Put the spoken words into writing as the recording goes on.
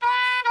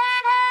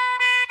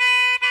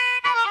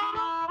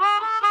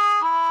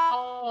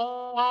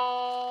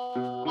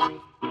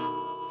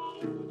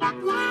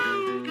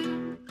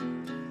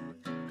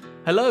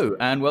Hello,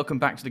 and welcome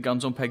back to the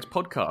Guns on Pegs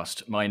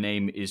podcast. My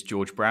name is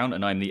George Brown,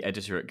 and I'm the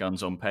editor at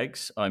Guns on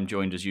Pegs. I'm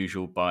joined, as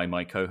usual, by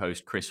my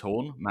co-host Chris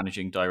Horn,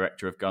 managing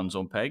director of Guns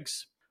on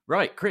Pegs.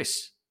 Right,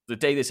 Chris, the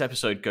day this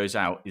episode goes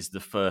out is the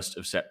 1st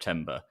of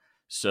September,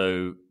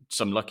 so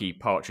some lucky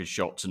partridge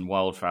shots and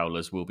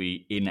wildfowlers will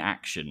be in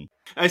action.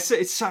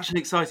 It's such an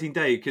exciting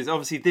day, because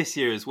obviously this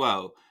year as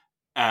well,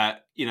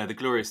 the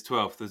glorious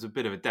 12th, there's a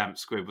bit of a damp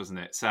squib, wasn't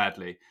it,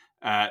 sadly.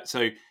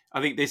 So I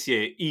think this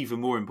year,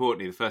 even more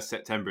importantly, the 1st of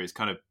September is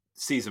kind of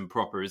season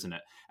proper, isn't it?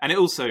 And it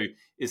also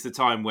is the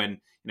time when,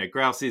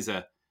 grouse you've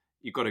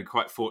got to be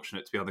quite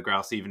fortunate to be on the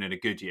grouse even in a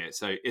good year.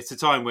 So it's the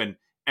time when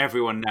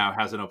everyone now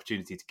has an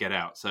opportunity to get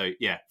out. So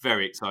yeah,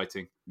 very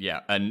exciting.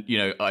 Yeah, and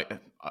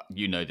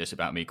you know this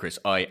about me, Chris.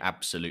 I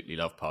absolutely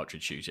love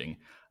partridge shooting.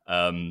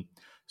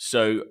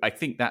 So I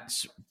think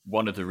that's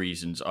one of the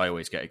reasons I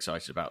always get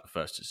excited about the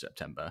 1st of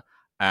September.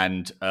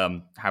 And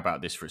how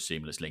about this for a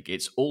seamless link?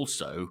 It's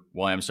also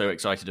why I'm so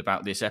excited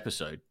about this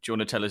episode. Do you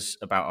want to tell us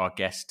about our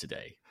guest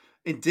today?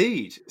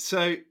 Indeed.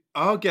 So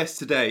our guest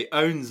today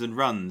owns and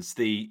runs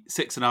the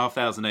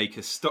 6,500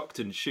 acre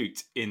Stockton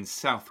shoot in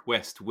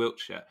southwest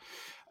Wiltshire.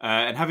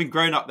 And having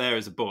grown up there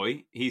as a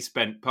boy, he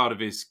spent part of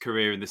his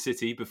career in the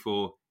city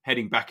before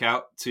heading back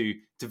out to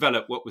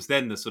develop what was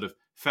then the sort of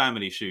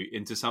family shoot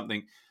into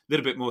something a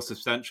little bit more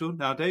substantial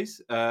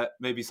nowadays,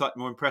 maybe slightly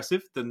more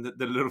impressive than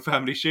the little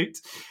family shoot.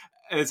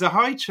 There's a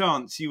high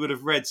chance you would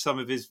have read some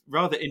of his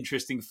rather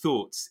interesting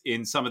thoughts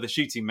in some of the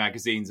shooting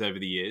magazines over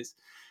the years.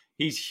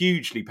 He's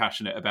hugely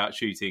passionate about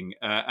shooting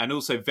and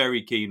also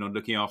very keen on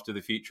looking after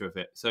the future of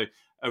it. So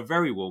a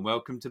very warm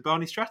welcome to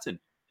Barney Stratton.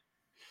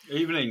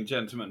 Evening,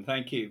 gentlemen.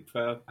 Thank you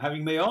for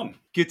having me on.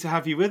 Good to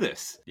have you with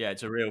us. Yeah,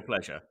 it's a real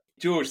pleasure.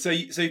 George, so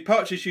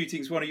partridge shooting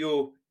is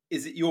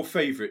is it your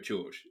favourite,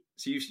 George?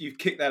 So you've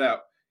kicked that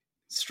out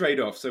straight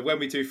off. So when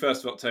we do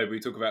 1st of October, we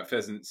talk about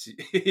pheasants.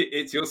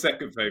 It's your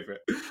second favourite.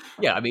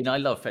 Yeah, I mean, I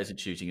love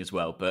pheasant shooting as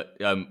well, but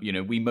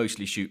we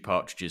mostly shoot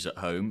partridges at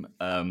home,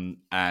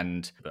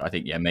 and I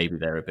think maybe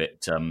they're a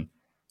bit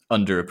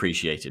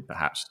underappreciated,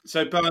 perhaps.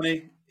 So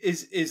Barney,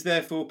 is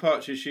therefore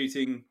partridge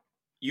shooting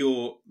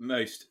your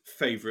most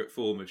favourite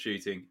form of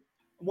shooting?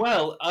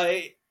 Well,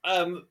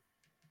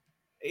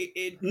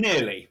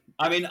 nearly.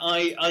 I mean,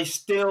 I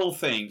still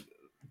think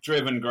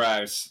driven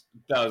grouse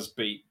does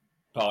beat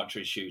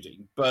partridge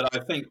shooting, but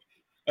I think,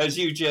 as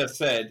you just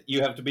said,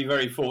 you have to be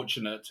very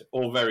fortunate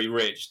or very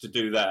rich to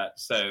do that.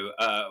 So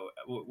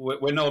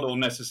we're not all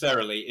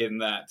necessarily in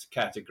that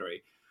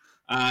category.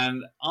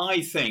 And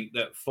I think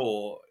that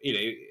for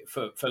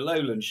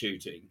lowland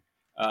shooting,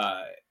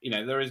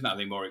 there is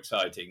nothing more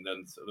exciting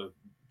than sort of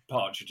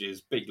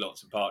partridges, big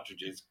lots of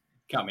partridges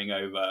coming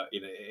over,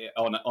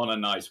 on a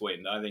nice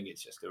wind. I think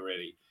it's just a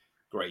really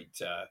great.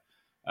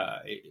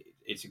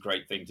 It's a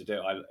great thing to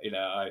do.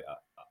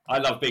 I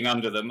love being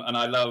under them, and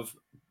I love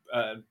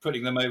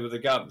putting them over the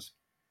guns.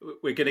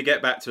 We're going to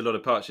get back to a lot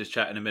of partridge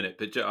chat in a minute,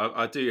 but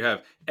I do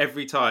have,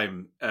 every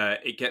time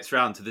it gets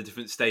round to the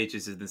different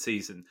stages of the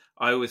season,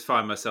 I always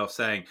find myself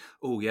saying,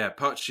 oh yeah,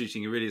 partridge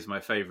shooting really is my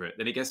favourite.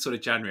 Then it gets sort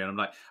of January and I'm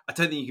like, I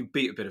don't think you can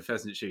beat a bit of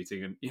pheasant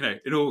shooting. And,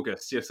 in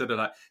August, you're sort of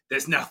like,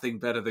 there's nothing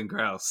better than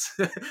grouse.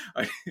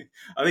 I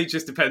think it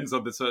just depends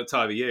on the sort of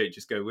time of year. You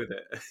just go with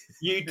it.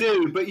 You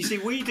do, but you see,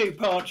 we do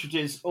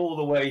partridges all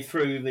the way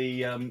through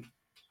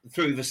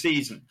the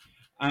season.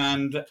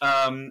 And,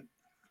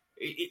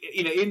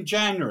 in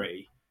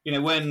January,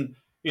 when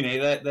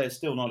they're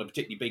still not a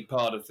particularly big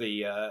part of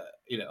the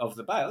of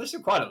the battle. They're still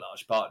quite a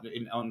large part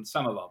on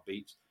some of our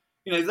beats.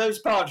 Those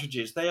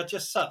partridges, they are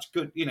just such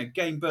good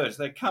game birds.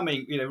 They're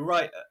coming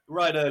right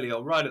early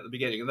or right at the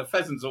beginning, and the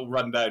pheasants all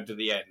run down to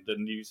the end,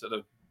 and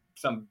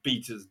some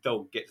beater's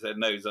dog gets their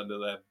nose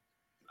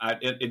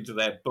into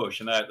their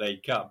bush, and out they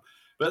come.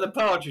 But the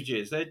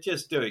partridges, they're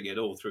just doing it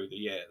all through the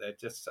year. They're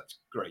just such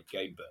great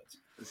game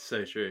birds. It's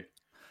so true.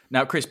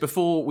 Now, Chris,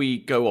 before we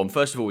go on,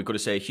 first of all, we've got to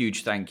say a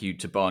huge thank you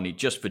to Barney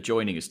just for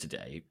joining us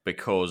today,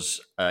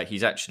 because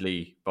he's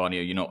actually,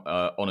 Barney, you're not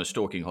on a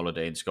stalking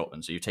holiday in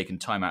Scotland, so you've taken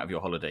time out of your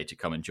holiday to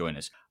come and join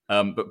us.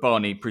 But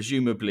Barney,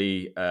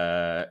 presumably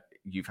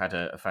you've had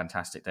a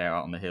fantastic day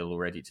out on the hill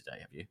already today,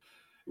 have you?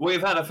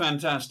 We've had a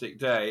fantastic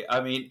day.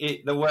 I mean,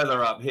 the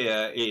weather up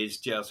here is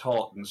just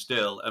hot and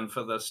still, and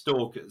for the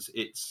stalkers,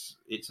 it's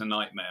a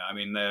nightmare. I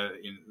mean,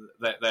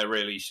 they're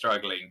really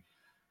struggling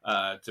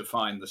to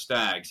find the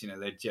stags.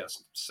 They're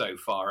just so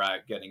far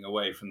out getting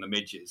away from the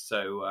midges.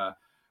 So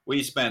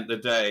we spent the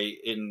day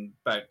in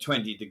about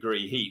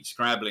 20-degree heat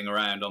scrabbling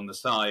around on the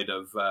side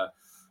of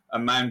a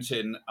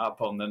mountain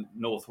up on the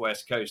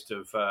northwest coast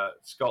of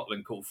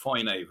Scotland called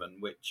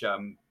Foinhaven, which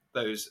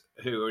those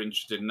who are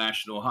interested in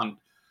national hunt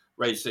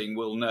racing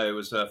will know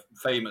as a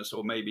famous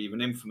or maybe even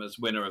infamous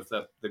winner of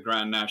the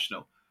Grand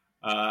National,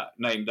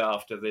 named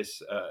after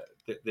this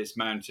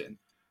mountain.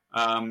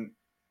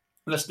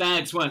 The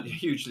stags weren't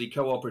hugely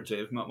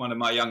cooperative. One of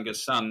my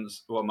youngest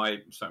sons, my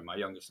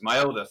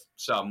oldest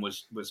son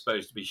was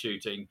supposed to be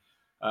shooting.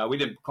 We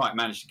didn't quite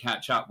manage to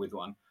catch up with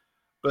one,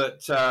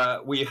 but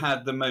we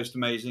had the most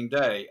amazing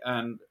day.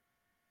 And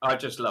I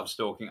just love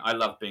stalking. I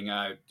love being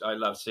out. I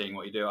love seeing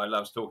what you do. I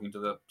love talking to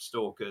the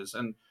stalkers.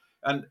 And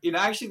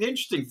actually the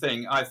interesting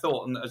thing I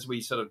thought, and as we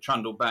sort of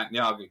trundled back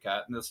the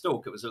Cat, and the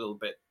stalker was a little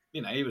bit,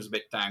 he was a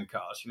bit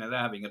downcast. They're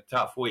having a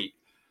tough week.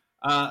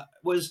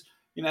 Was,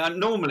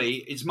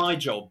 normally it's my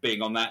job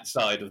being on that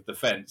side of the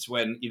fence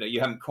when,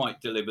 you haven't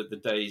quite delivered the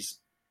day's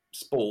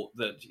sport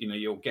that,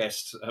 your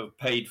guests have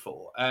paid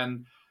for.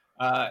 And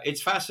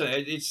it's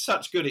fascinating. It's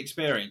such good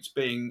experience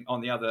being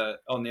on the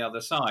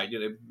other side.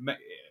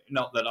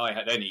 Not that I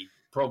had any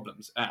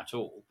problems at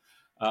all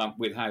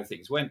with how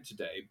things went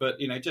today, but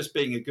just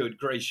being a good,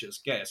 gracious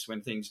guest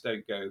when things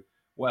don't go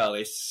well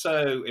is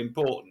so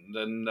important.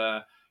 And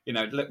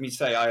let me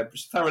say, I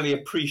thoroughly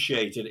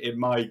appreciated in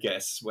my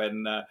guests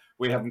when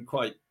we haven't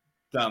quite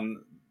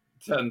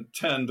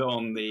turned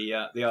on the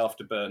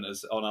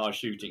afterburners on our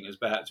shooting as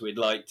perhaps we'd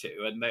like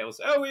to, and they all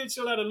say, "Oh, we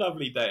still had a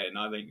lovely day," and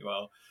I think,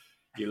 well,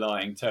 you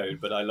lying toad,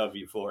 but I love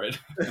you for it.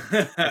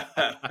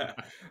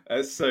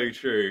 That's so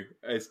true.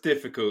 It's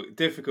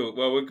difficult.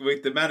 Well,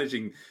 with the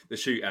managing the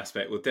shoot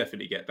aspect, we'll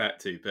definitely get back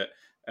to. But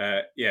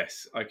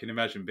yes, I can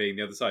imagine being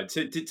the other side.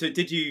 So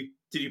did you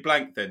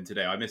blank then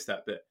today? I missed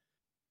that bit.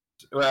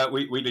 Well,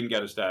 we didn't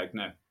get a stag,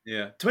 no.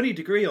 Yeah, 20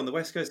 degree on the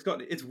west coast of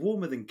Scotland. It's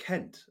warmer than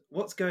Kent.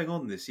 What's going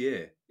on this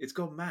year? It's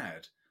gone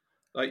mad.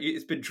 Like,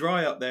 it's been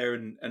dry up there,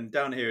 and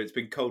down here it's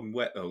been cold and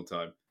wet the whole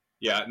time.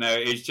 Yeah, no,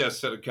 it's just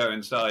sort of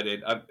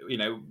coincided.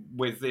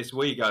 With this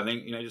week, I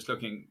think, just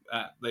looking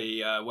at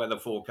the weather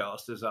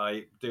forecast as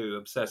I do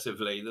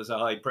obsessively, there's a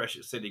high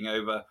pressure sitting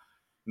over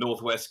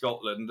northwest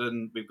Scotland,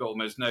 and we've got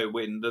almost no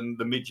wind, and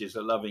the midges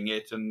are loving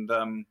it. And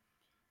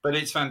but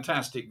it's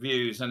fantastic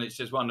views, and it's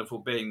just wonderful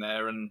being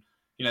there. And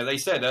they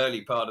said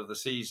early part of the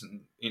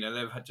season,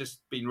 they've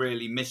just been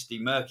really misty,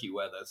 murky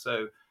weather.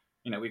 So,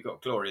 we've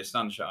got glorious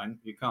sunshine.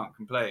 You can't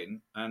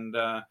complain. And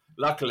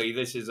luckily,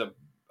 this is a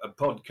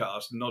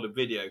podcast, not a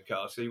video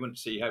cast, so you wouldn't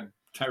see how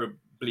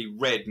terribly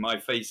red my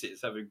face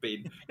is, having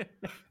been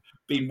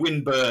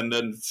windburned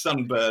and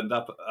sunburned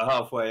up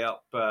halfway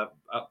up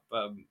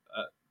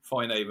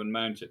Foinhaven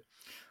Mountain.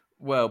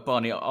 Well,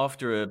 Barney,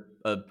 after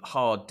a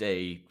hard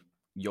day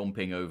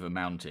yomping over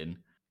mountain,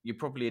 you're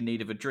probably in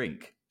need of a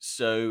drink.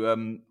 So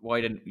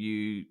why don't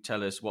you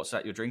tell us what's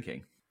that you're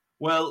drinking?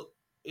 Well,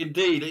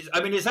 indeed.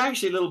 It's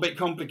actually a little bit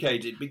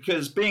complicated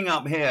because being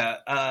up here,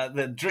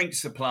 the drink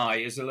supply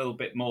is a little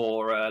bit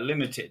more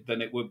limited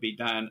than it would be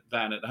down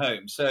at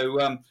home.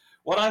 So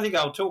what I think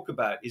I'll talk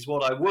about is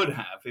what I would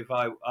have if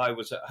I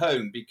was at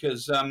home,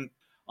 because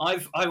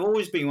I've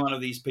always been one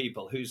of these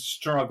people who's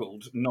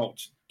struggled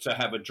not to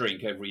have a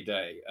drink every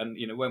day. And,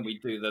 when we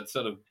do the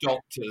sort of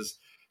doctors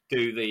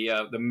do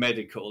the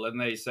medical,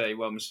 and they say,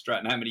 "Well, Mr.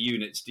 Stratton, how many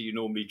units do you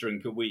normally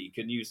drink a week?"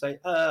 And you say,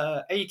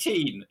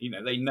 18.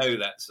 They know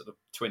that's sort of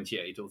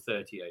 28 or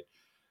 38.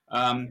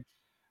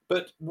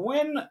 But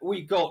when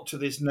we got to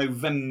this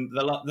November,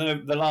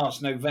 the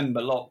last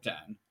November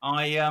lockdown,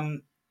 I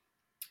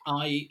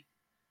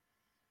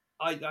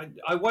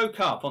woke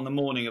up on the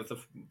morning of the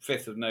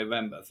 5th of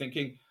November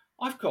thinking,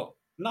 I've got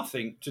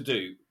nothing to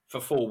do for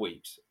 4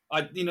 weeks.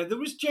 There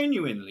was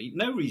genuinely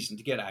no reason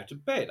to get out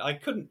of bed. I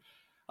couldn't.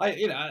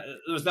 There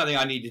was nothing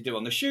I needed to do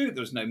on the shoot.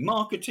 There was no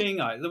marketing.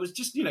 There was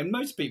just,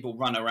 most people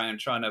run around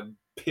trying to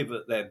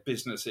pivot their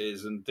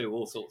businesses and do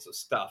all sorts of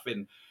stuff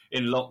in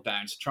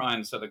lockdowns to try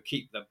and sort of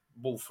keep the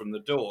wolf from the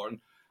door. And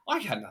I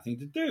had nothing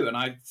to do. And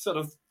I sort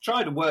of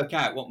tried to work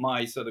out what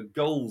my sort of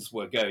goals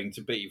were going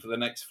to be for the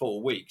next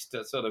 4 weeks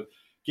to sort of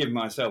give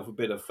myself a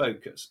bit of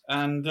focus.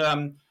 And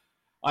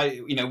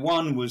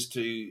one was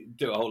to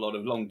do a whole lot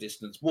of long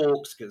distance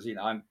walks because,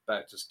 I'm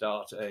about to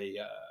start a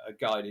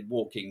guided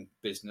walking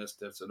business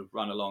to sort of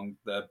run along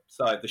the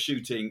side of the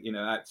shooting,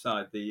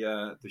 outside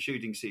the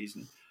shooting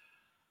season.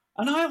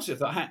 And I also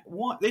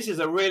thought, this is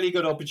a really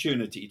good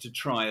opportunity to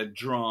try a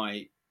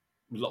dry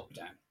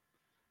lockdown.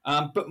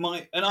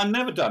 And I've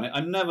never done it.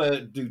 I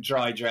never do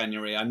dry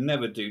January. I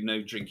never do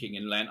no drinking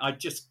in Lent. I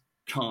just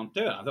can't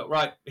do it. I thought,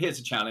 right, here's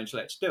a challenge.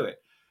 Let's do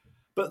it.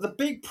 But the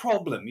big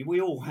problem we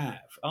all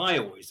have, I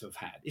always have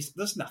had, is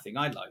there's nothing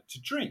I like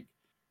to drink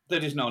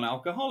that is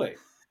non-alcoholic.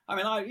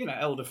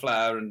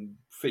 Elderflower and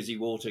fizzy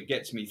water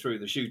gets me through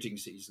the shooting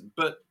season,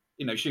 but,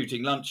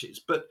 shooting lunches.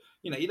 But,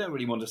 you don't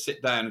really want to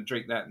sit down and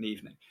drink that in the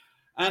evening.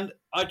 And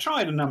I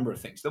tried a number of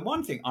things. The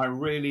one thing I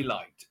really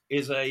liked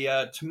is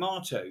a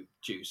tomato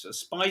juice, a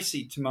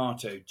spicy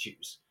tomato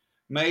juice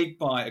made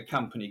by a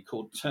company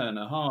called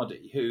Turner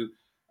Hardy, who...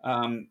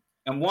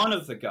 and one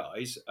of the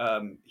guys,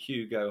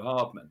 Hugo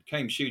Hardman,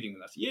 came shooting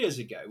with us years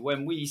ago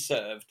when we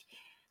served,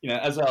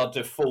 as our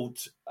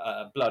default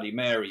Bloody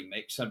Mary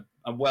mix, a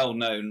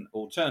well-known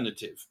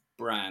alternative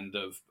brand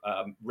of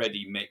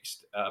ready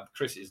mixed.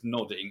 Chris is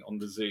nodding on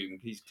the Zoom.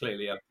 He's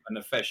clearly an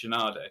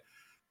aficionado.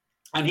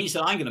 And he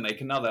said, I'm going to make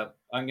another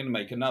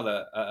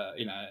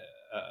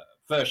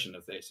version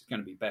of this. It's going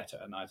to be better.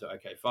 And I thought,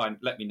 okay, fine.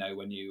 Let me know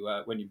when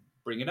you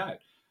bring it out.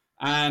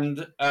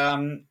 And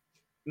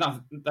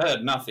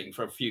heard nothing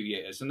for a few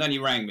years, and then he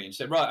rang me and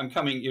said, "Right, I'm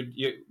coming.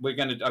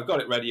 I've got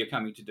it ready. You're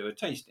coming to do a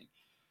tasting."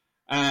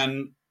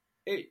 And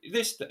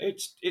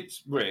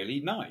it's really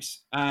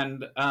nice,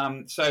 and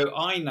so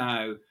I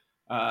now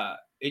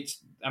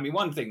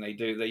one thing they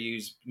do, they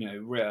use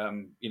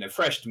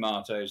fresh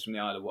tomatoes from the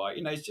Isle of Wight.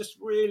 It's just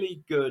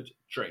really good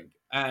drink,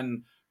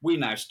 and we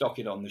now stock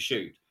it on the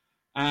shoot.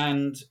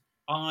 And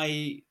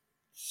I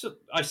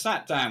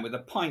sat down with a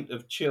pint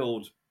of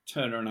chilled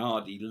Turner and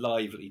Hardy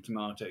lively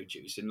tomato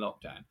juice in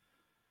lockdown,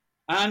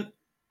 and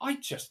I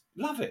just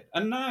love it.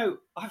 And now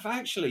I've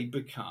actually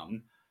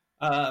become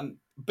a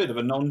bit of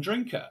a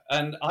non-drinker,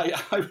 and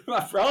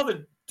I've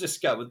rather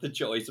discovered the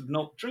joys of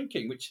not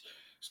drinking, which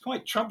is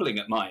quite troubling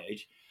at my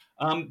age.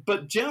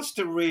 But just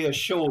to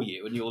reassure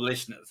you and your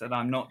listeners that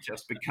I'm not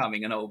just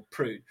becoming an old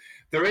prude,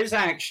 there is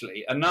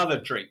actually another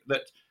drink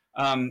that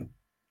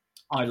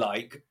I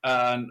like,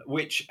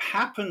 which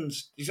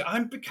happens is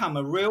I've become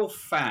a real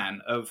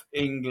fan of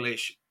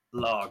English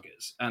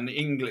lagers and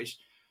English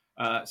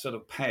sort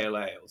of pale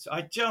ales.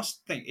 I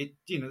just think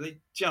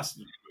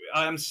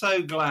I am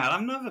so glad.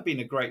 I've never been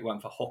a great one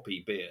for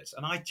hoppy beers,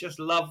 and I just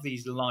love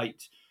these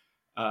light,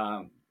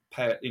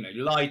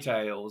 light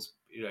ales,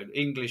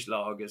 English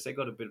lagers. They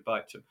got a bit of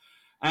bite to them.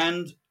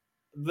 And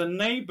the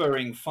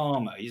neighbouring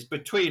farmer is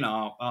between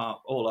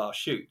all our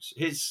shoots.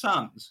 His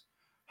sons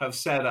have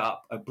set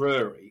up a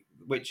brewery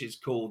which is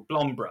called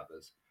Blonde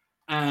Brothers,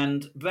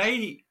 and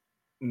they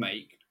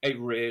make a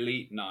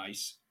really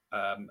nice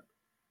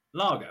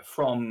lager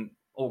from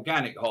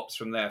organic hops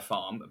from their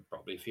farm, and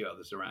probably a few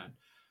others around.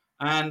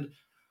 And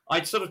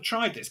I'd sort of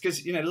tried this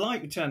because,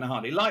 like with Turner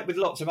Hardy, like with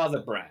lots of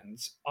other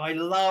brands, I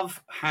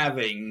love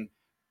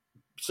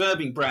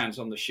serving brands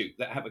on the shoot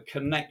that have a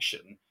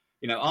connection,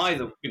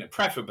 either,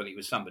 preferably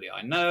with somebody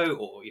I know,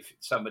 or if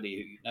it's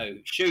somebody who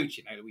shoots,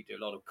 we do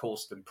a lot of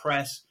Corsten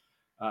Press,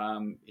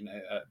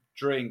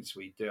 drinks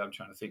we do. I'm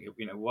trying to think of,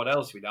 what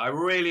else we do. I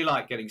really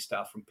like getting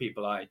stuff from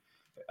people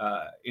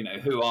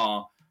who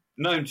are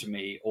known to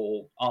me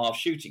or are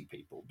shooting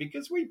people,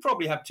 because we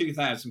probably have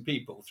 2,000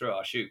 people through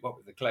our shoot, what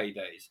with the clay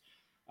days.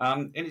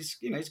 And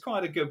it's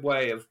quite a good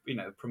way of,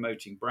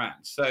 promoting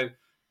brands. So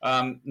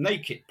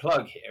naked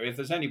plug here, if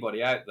there's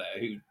anybody out there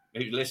who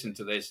listens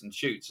to this and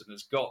shoots and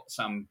has got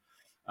some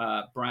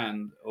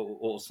brand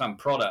or some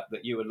product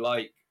that you would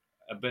like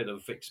a bit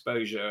of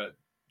exposure,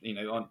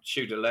 on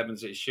Shoot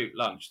 11's Shoot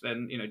Lunch,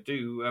 then,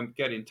 do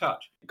get in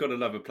touch. Got to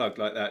love a plug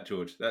like that,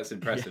 George. That's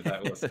impressive,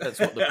 that was.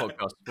 That's what the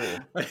podcast's for.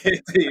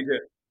 Indeed.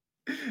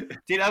 Do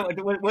you know,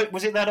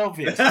 was it that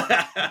obvious?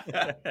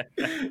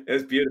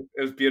 It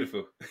was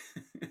beautiful.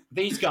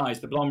 These guys,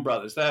 the Blonde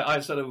Brothers,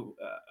 I sort of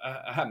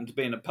happened to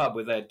be in a pub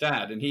with their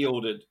dad, and he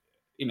ordered,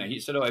 he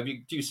said,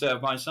 do you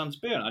serve my son's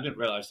beer? And I didn't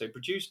realise they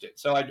produced it.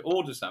 So I'd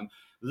order some.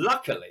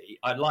 Luckily,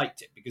 I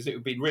liked it, because it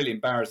would be really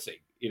embarrassing,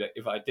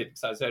 if I did.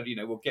 So I said,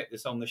 we'll get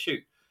this on the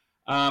shoot.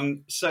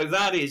 So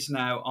that is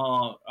now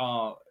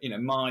our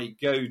my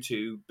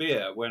go-to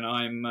beer when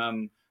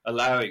I'm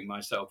allowing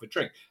myself a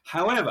drink.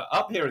 However,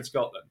 up here in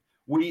Scotland,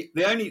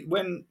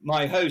 when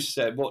my host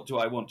said, what do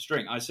I want to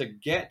drink? I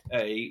said, get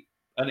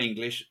an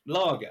English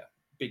lager,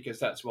 because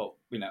that's what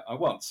I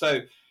want. So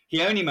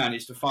he only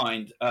managed to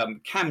find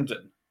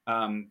Camden,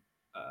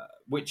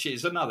 which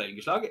is another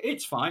English lager.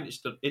 It's fine.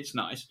 It's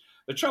nice.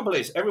 The trouble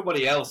is,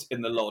 everybody else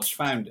in the lodge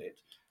found it,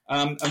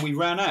 and we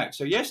ran out.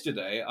 So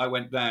yesterday, I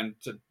went down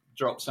to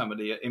drop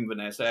somebody at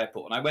Inverness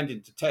Airport, and I went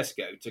into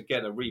Tesco to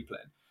get a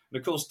replen. And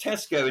of course,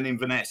 Tesco in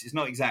Inverness is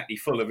not exactly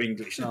full of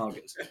English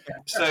lagers.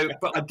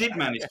 But I did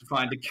manage to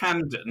find a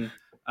Camden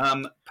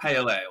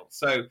pale ale.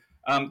 So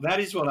that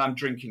is what I'm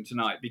drinking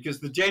tonight, because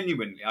there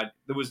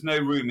was no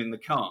room in the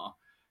car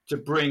to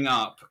bring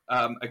up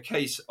a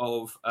case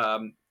of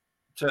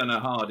Turner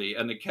Hardy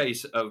and a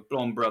case of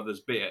Blonde Brothers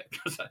beer.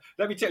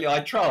 Let me tell you,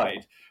 I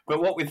tried,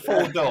 but what with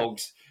 4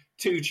 dogs,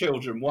 2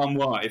 children, 1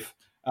 wife,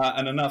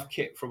 and enough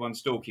kit for one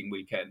stalking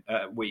week,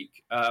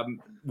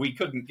 we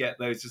couldn't get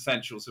those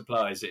essential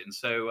supplies in.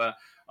 So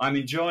I'm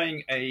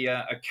enjoying a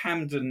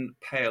Camden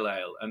Pale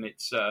Ale, and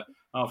it's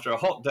after a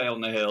hot day on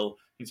the hill,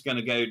 it's going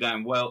to go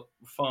down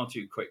far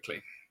too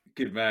quickly.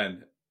 Good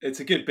man.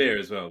 It's a good beer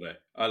as well, though.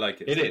 I like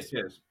it. It is,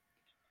 yes.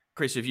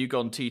 Chris, have you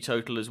gone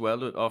teetotal as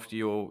well after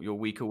your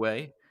week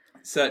away?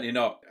 Certainly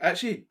not.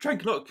 Actually,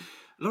 drank a lot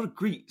of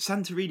Greek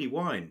Santorini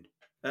wine.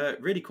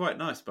 Really quite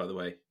nice, by the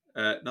way.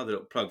 Another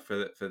little plug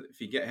for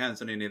if you get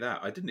hands on any of that.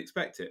 I didn't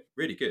expect it.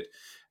 Really good.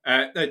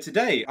 No,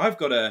 today I've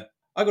got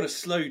a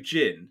slow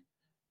gin,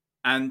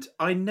 and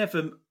I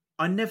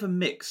never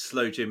mix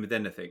slow gin with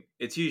anything.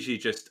 It's usually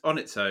just on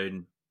its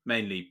own,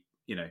 mainly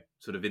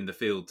sort of in the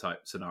field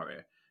type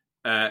scenario.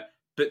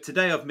 But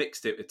today I've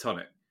mixed it with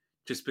tonic,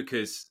 just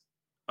because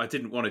I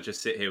didn't want to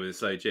just sit here with a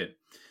slow gin.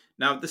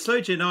 Now, the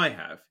slow gin I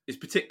have is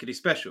particularly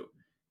special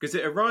because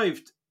it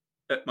arrived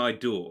at my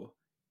door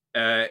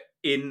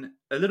in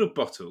a little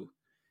bottle,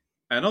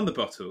 and on the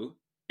bottle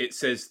it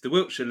says the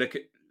Wiltshire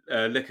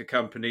Liquor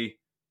Company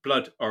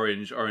Blood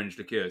Orange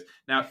Liqueurs.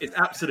 Now, it's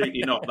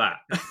absolutely not that.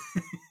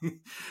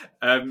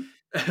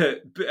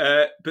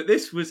 But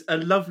this was a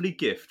lovely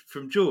gift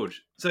from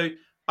George. So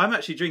I'm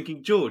actually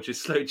drinking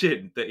George's slow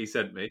gin that he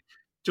sent me.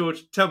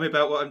 George, tell me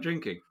about what I'm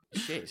drinking.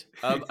 Shit.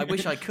 I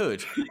wish I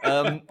could.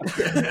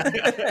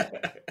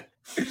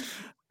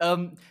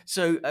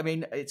 So, I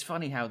mean, it's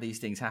funny how these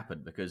things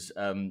happen because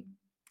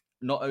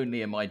not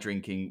only am I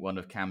drinking one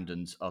of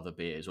Camden's other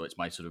beers, or it's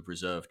my sort of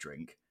reserve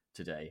drink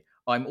today,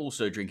 I'm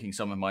also drinking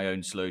some of my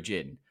own sloe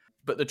gin.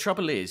 But the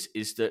trouble is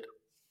that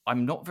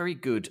I'm not very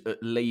good at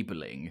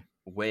labeling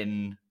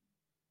when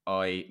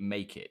I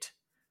make it.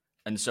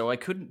 And so I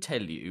couldn't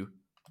tell you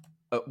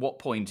at what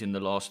point in the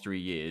last 3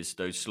 years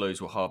those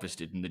sloes were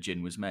harvested and the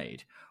gin was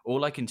made.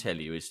 All I can tell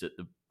you is that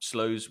the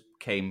sloes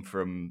came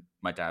from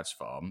my dad's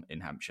farm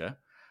in Hampshire,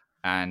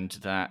 and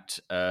that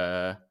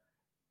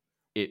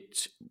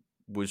it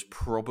was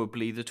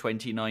probably the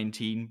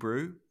 2019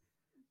 brew,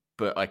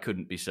 but I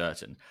couldn't be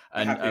certain.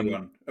 And happy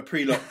one, a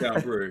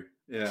pre-lockdown brew.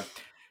 Yeah.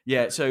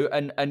 Yeah. So,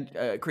 and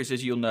Chris,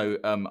 as you'll know,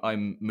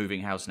 I'm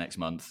moving house next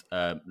month,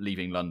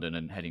 leaving London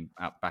and heading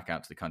back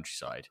out to the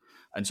countryside.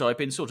 And so I've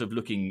been sort of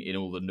looking in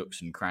all the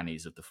nooks and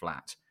crannies of the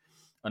flat,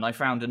 and I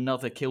found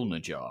another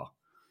Kilner jar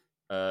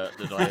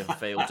that I have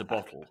failed to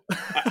bottle.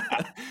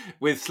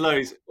 With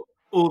sloes,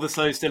 all the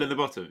sloes still in the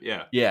bottom.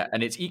 Yeah. Yeah,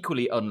 and it's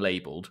equally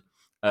unlabeled.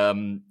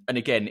 And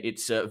again,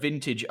 it's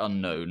vintage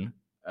unknown.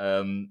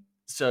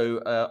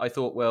 So I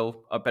thought,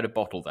 well, I better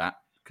bottle that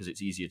because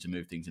it's easier to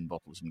move things in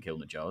bottles than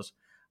Kilner jars.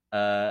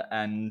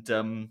 And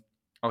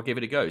I'll give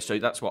it a go. So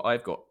that's what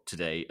I've got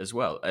today as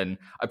well. And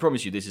I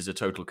promise you, this is a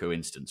total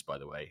coincidence, by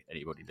the way,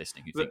 anybody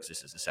listening who thinks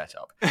this is a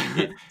setup.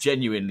 It's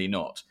genuinely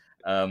not.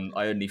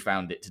 I only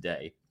found it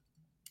today.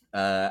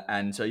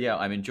 And so, yeah,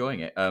 I'm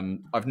enjoying it.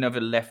 I've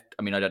never left.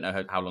 I mean, I don't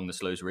know how long the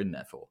sloes were in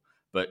there for,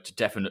 but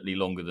definitely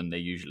longer than they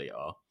usually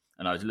are.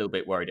 And I was a little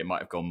bit worried it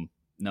might have gone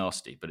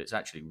nasty, but it's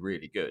actually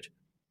really good.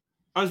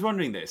 I was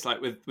wondering this, like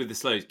with the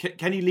sloes,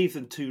 can you leave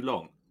them too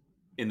long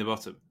in the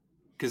bottom?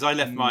 Because I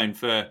left mine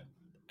for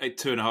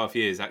 2.5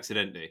 years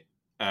accidentally,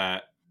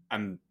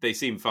 and they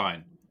seem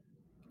fine.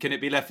 Can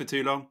it be left for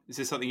too long? Is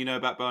this something you know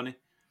about, Barney?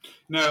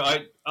 No,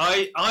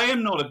 I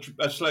am not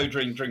a slow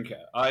drink drinker.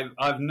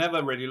 I've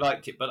never really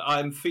liked it, but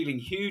I'm feeling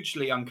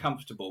hugely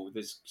uncomfortable with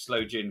this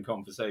slow gin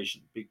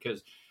conversation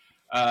because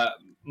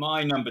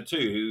my number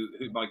two,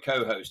 who my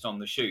co-host on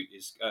the shoot,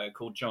 is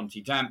called John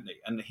T. Dampney,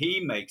 and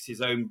he makes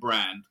his own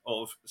brand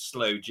of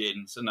slow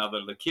gins and other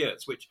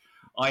liqueurs, which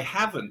I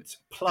haven't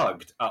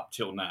plugged up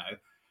till now.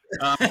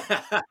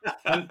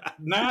 And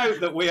now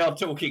that we are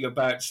talking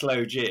about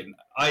slow gin,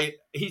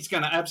 he's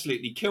going to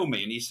absolutely kill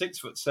me, and he's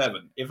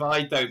 6'7", if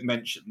I don't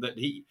mention that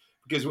he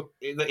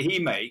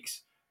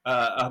makes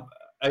a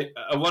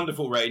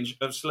wonderful range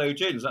of slow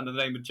gins under the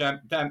name of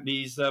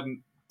Dampney's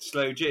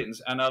slow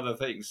gins and other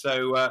things.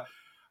 So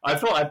I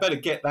thought I'd better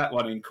get that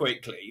one in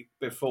quickly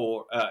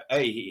before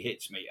A, he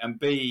hits me, and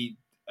B,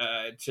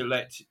 to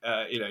let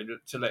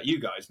you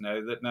guys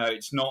know that no,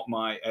 it's not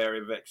my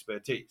area of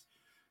expertise.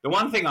 The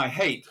one thing I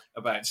hate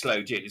about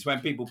slow gin is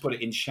when people put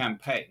it in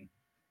champagne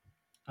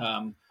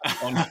on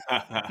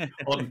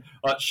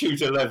shoot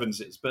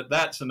 11s, but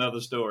that's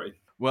another story.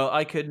 Well,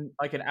 I can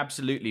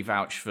absolutely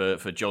vouch for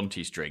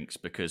Jonty's drinks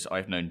because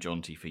I've known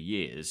Jonty for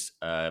years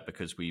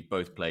because we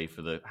both play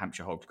for the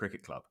Hampshire Hogs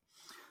Cricket Club.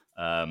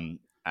 And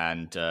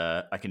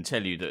I can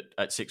tell you that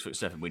at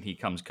 6'7", when he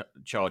comes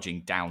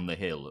charging down the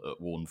hill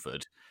at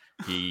Warnford,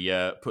 he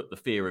put the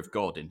fear of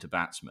God into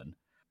batsmen.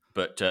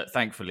 But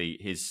thankfully,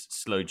 his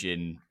slow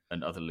gin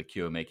and other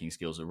liqueur-making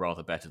skills are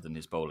rather better than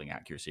his bowling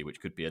accuracy,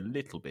 which could be a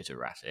little bit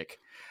erratic.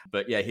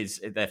 But yeah,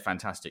 they're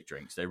fantastic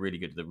drinks. They're really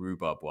good. The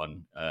rhubarb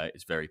one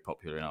is very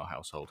popular in our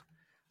household.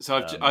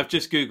 So I've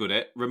just Googled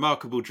it.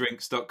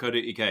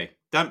 Remarkabledrinks.co.uk.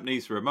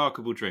 Dampney's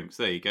Remarkable Drinks.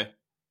 There you go.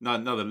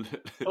 Another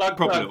glug.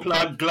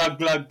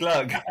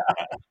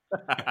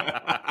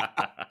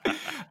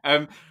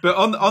 But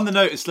on the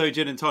note of slow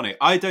gin and tonic,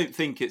 I don't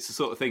think it's the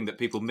sort of thing that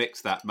people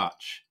mix that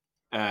much.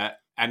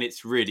 And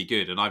it's really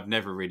good, and I've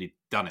never really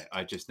done it.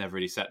 I just never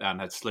really sat down and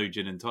had slow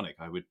gin and tonic.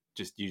 I would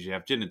just usually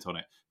have gin and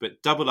tonic,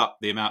 but double up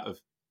the amount of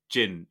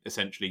gin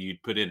essentially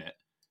you'd put in it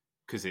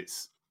because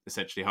it's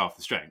essentially half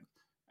the strength,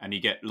 and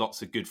you get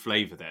lots of good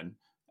flavour then,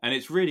 and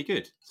it's really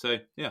good. So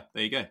yeah,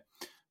 there you go.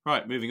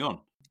 Right, moving on.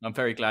 I'm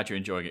very glad you're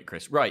enjoying it,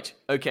 Chris. Right,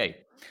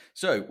 okay.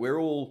 So we're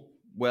all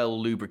well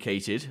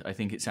lubricated, I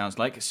think it sounds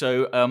like.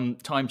 So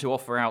time to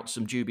offer out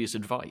some dubious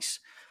advice.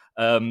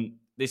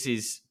 This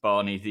is,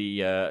 Barney,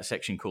 the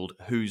section called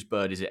Whose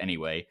Bird Is It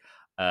Anyway?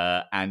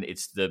 And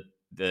it's the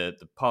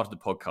part of the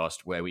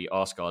podcast where we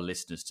ask our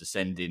listeners to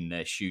send in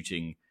their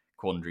shooting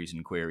quandaries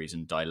and queries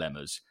and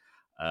dilemmas,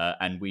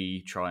 and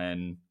we try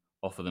and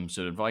offer them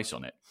some advice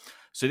on it.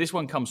 So this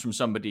one comes from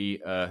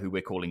somebody who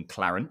we're calling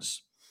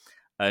Clarence.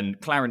 And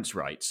Clarence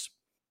writes,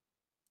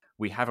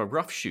 "We have a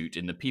rough shoot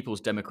in the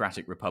People's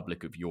Democratic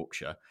Republic of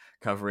Yorkshire,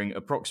 covering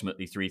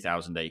approximately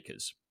 3,000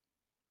 acres.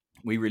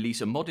 We release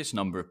a modest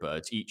number of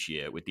birds each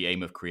year with the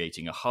aim of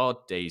creating a hard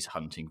day's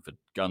hunting for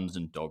guns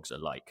and dogs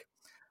alike.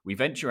 We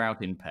venture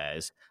out in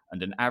pairs,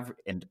 and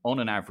on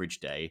an average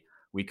day,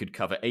 we could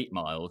cover 8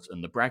 miles,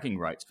 and the bragging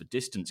rights for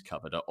distance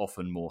covered are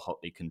often more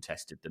hotly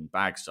contested than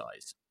bag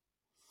size.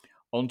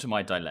 On to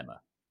my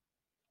dilemma.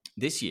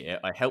 This year,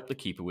 I helped the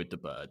keeper with the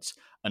birds,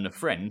 and a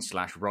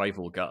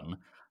friend/rival gun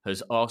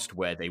has asked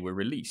where they were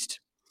released.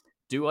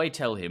 Do I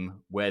tell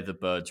him where the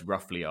birds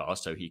roughly are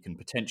so he can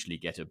potentially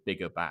get a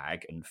bigger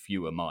bag and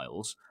fewer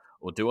miles,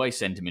 or do I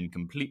send him in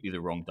completely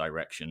the wrong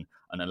direction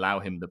and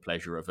allow him the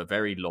pleasure of a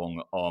very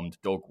long armed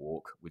dog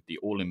walk with the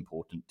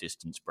all-important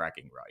distance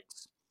bragging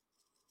rights?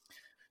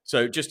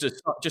 So just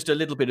a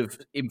little bit of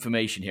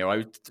information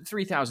here.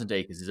 3,000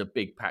 acres is a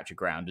big patch of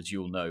ground, as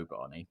you'll know,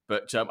 Barney.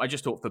 But I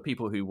just thought for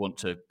people who want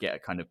to get a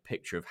kind of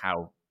picture of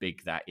how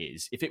big that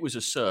is, if it was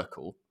a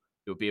circle,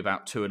 it would be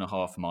about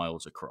 2.5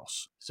 miles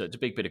across. So it's a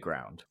big bit of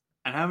ground.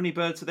 And how many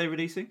birds are they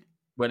releasing?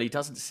 Well, he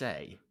doesn't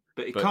say.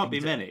 But it can't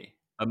be many.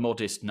 A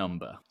modest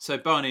number. So,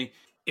 Barney,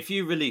 if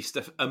you released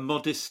a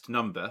modest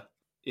number,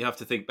 you have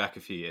to think back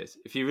a few years.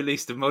 If you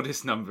released a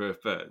modest number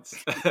of birds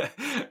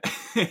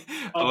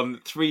on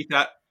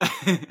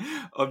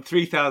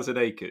 3,000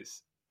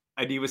 acres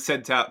and you were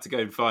sent out to go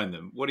and find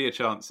them, what are your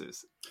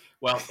chances?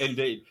 Well,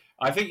 indeed.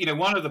 I think,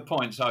 one of the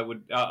points I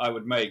would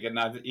make, and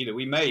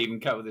we may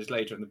even cover this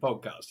later in the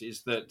podcast,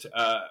 is that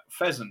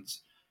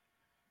pheasants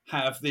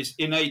have this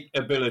innate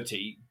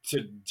ability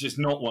to just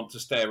not want to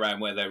stay around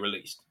where they're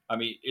released. I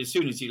mean, as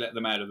soon as you let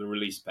them out of the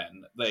release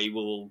pen, they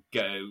will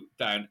go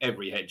down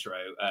every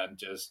hedgerow and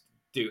just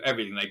do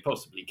everything they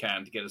possibly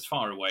can to get as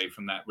far away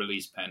from that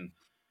release pen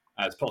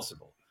as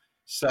possible.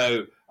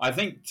 So I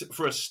think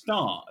for a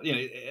start,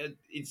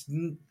 it's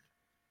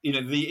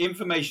the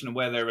information of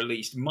where they're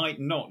released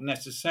might not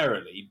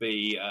necessarily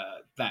be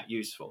that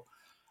useful.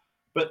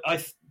 But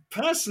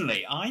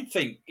personally, I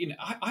think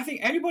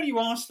anybody who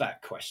asks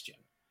that question,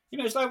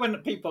 it's like when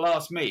people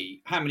ask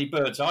me how many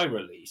birds I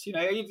release.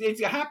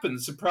 It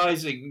happens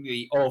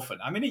surprisingly often.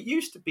 I mean, it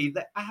used to be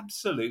the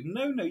absolute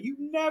no. You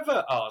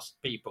never ask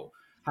people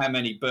how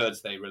many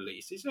birds they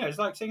release. It's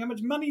like saying how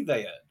much money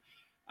they earn.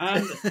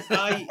 And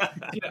I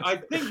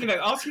think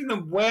asking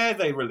them where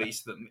they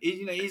release them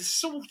is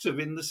sort of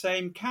in the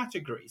same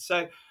category.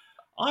 So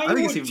I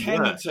would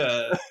tend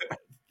to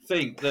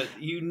think that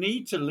you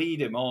need to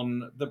lead him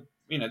on the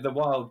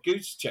wild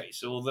goose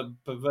chase or the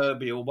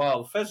proverbial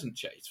wild pheasant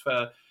chase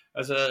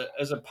as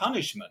a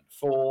punishment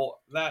for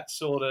that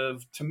sort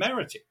of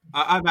temerity.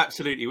 I'm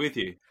absolutely with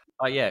you.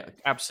 Yeah,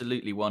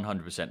 absolutely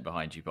 100%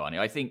 behind you, Barney.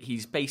 I think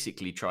he's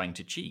basically trying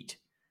to cheat,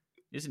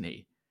 isn't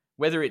he?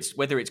 Whether it's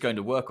going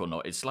to work or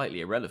not is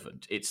slightly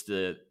irrelevant. It's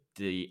the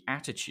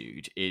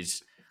attitude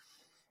is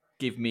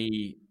give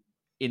me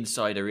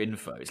insider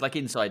info. It's like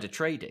insider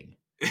trading.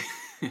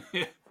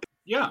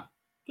 Yeah.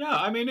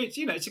 I mean,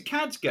 it's a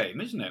cad's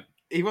game, isn't it?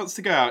 He wants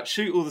to go out,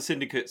 shoot all the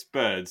syndicate's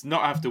birds,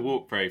 not have to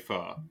walk very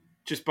far,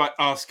 just by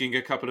asking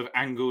a couple of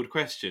angled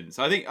questions.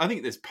 I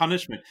think there's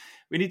punishment.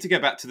 We need to go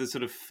back to the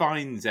sort of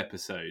fines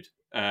episode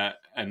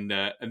and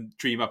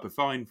dream up a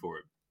fine for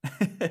him.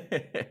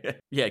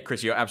 Yeah,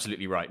 Chris, you're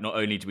absolutely right. Not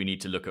only do we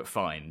need to look at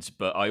fines,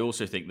 but I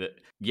also think that,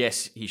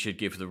 yes, he should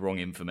give the wrong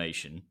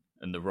information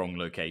and the wrong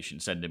location,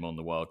 send him on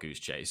the wild goose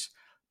chase,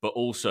 but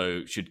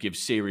also should give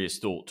serious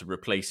thought to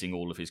replacing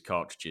all of his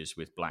cartridges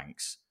with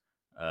blanks,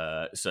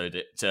 so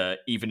that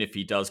even if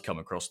he does come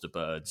across the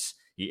birds,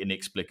 he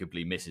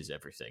inexplicably misses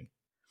everything.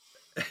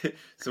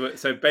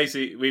 So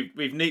basically,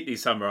 we've neatly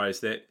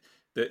summarised it.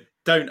 That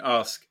don't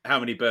ask how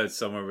many birds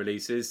someone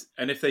releases,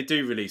 and if they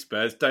do release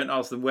birds, don't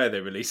ask them where they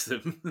release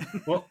them.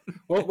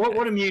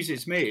 What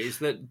amuses me is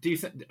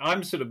that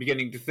I'm sort of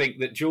beginning to think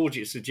that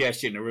George's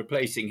suggestion of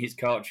replacing his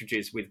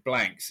cartridges with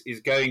blanks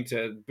is going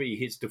to be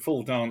his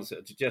default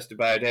answer to just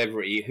about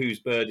every "whose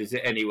bird is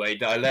it anyway"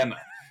 dilemma.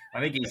 I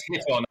think he's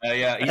hit on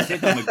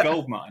a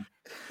gold mine.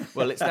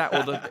 Well, it's that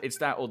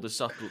or the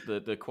subtle,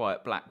 the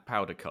quiet black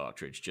powder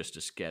cartridge just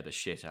to scare the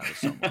shit out of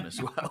someone as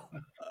well.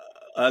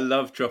 I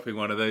love dropping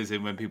one of those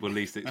in when people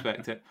least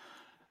expect it.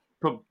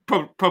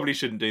 Probably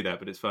shouldn't do that,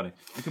 but it's funny.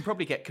 You can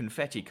probably get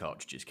confetti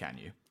cartridges, can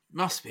you?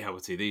 Must be able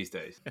to these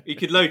days. You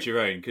could load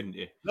your own, couldn't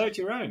you? Load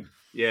your own.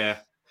 Yeah.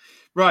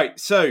 Right.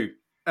 So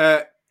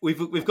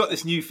we've got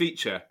this new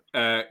feature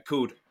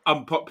called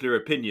Unpopular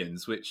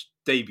Opinions, which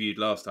debuted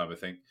last time, I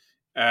think,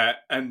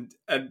 and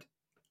I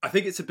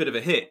think it's a bit of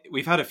a hit.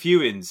 We've had a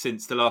few in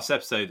since the last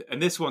episode,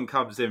 and this one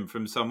comes in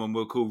from someone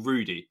we'll call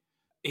Rudy.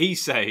 He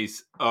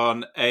says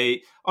on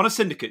a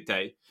syndicate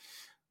day,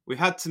 we've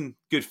had some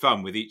good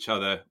fun with each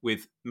other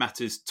with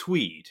matters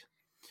tweed.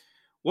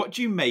 What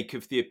do you make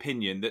of the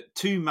opinion that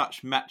too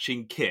much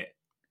matching kit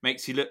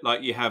makes you look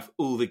like you have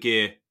all the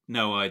gear,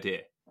 no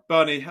idea?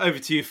 Barney, over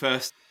to you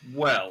first.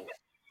 Well,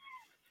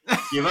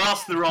 you've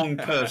asked the wrong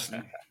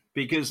person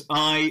because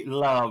I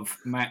love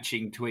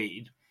matching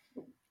tweed.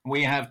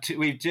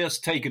 We've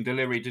just taken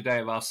delivery today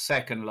of our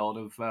second lot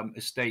of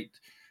estate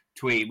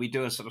tweed. We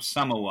do a sort of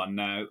summer one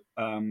now.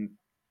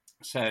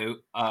 So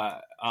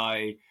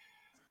I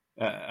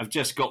have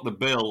just got the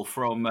bill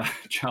from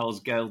Charles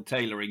Gale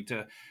Tailoring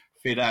to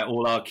fit out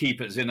all our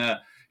keepers in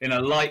a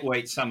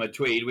lightweight summer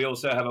tweed. We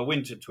also have a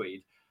winter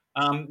tweed.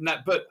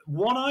 But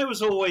what I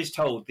was always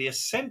told, the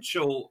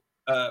essential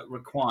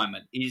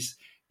requirement is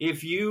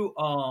if you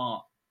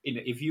are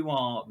if you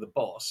are the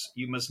boss,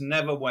 you must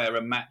never wear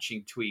a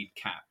matching tweed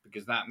cap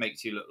because that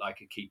makes you look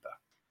like a keeper.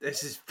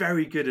 This is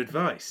very good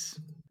advice.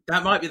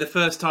 That might be the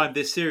first time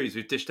this series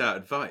we've dished out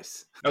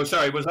advice. Oh,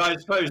 sorry. Was I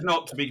supposed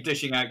not to be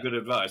dishing out good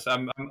advice?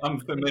 I'm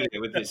familiar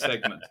with this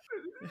segment.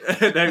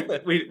 No,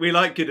 we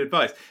like good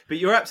advice, but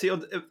you're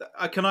absolutely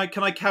on. Can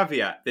I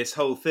caveat this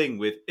whole thing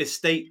with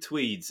estate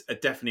tweeds are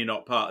definitely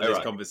not part of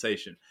this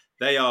conversation.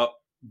 They are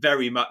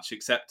very much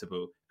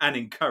acceptable and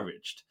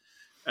encouraged.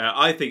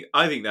 I think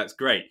that's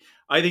great.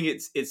 I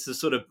think it's the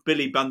sort of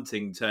Billy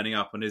Bunting turning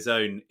up on his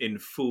own in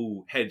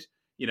full head,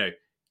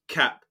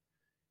 cap,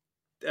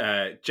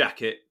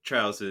 jacket,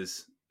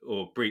 trousers,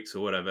 or breeks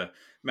or whatever,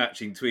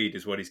 matching tweed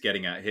is what he's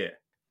getting at here.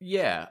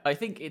 Yeah, I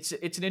think it's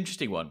an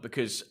interesting one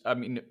because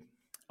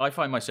I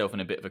find myself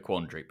in a bit of a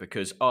quandary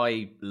because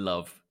I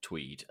love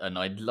tweed and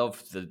I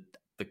love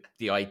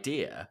the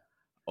idea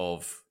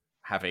of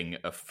having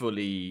a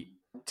fully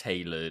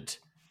tailored,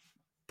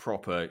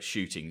 proper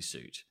shooting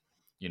suit.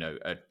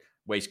 A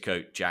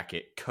waistcoat,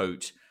 jacket,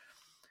 coat.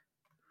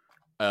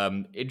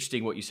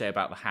 Interesting what you say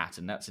about the hat,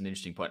 and that's an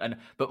interesting point.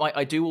 But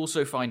I do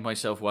also find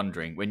myself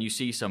wondering when you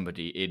see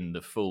somebody in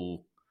the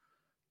full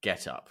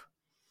get-up,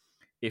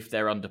 if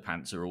their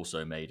underpants are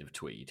also made of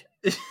tweed.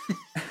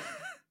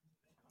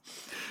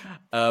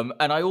 And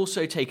I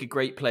also take a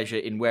great pleasure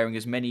in wearing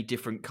as many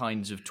different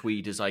kinds of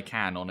tweed as I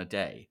can on a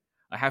day.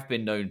 I have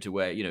been known to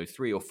wear,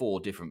 3 or 4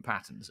 different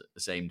patterns at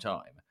the same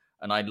time,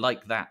 and I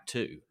like that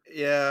too.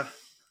 Yeah.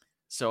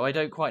 So I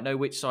don't quite know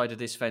which side of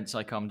this fence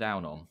I come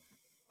down on.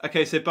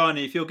 Okay, so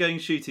Barney, if you're going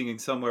shooting in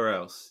somewhere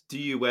else, do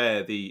you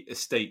wear the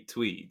estate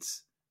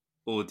tweeds,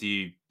 or do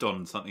you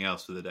don something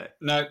else for the day?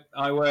 No,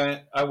 I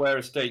wear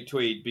estate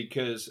tweed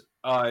because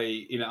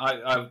I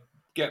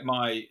get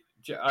my.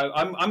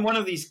 I'm one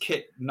of these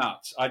kit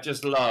nuts. I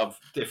just love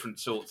different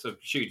sorts of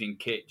shooting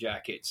kit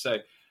jackets. So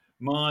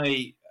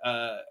my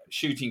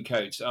shooting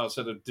coats are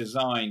sort of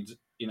designed,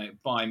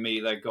 by me.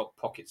 They've got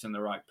pockets in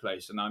the right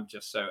place, and I'm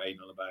just so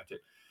anal about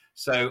it.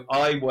 So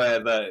I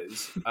wear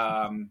those,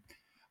 and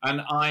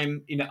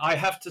I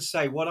have to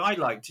say what I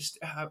like. Just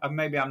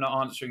maybe I'm not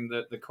answering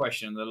the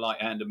question in the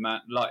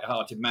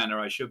light-hearted manner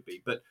I should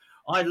be, but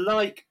I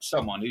like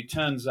someone who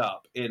turns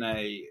up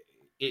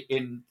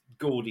in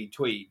gaudy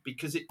tweed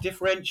because it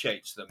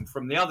differentiates them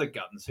from the other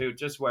guns who are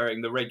just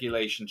wearing the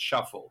regulation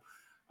shuffle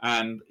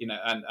and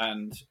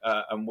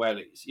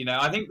wellies.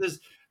 I think there's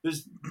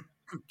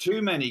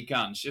too many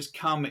guns just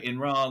come in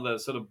rather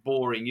sort of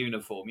boring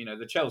uniform.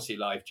 The Chelsea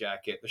life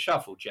jacket, the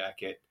shuffle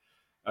jacket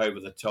over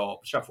the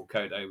top, shuffle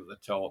coat over the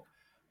top.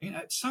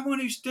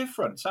 Someone who's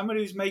different, someone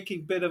who's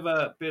making a bit of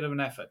an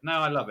effort. No,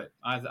 I love it.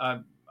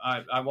 I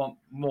want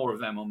more of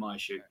them on my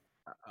shoot.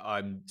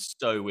 I'm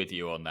so with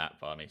you on that,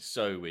 Barney.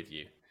 So with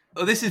you.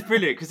 Oh, this is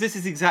brilliant because this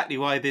is exactly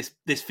why this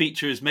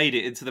feature has made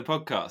it into the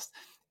podcast.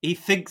 He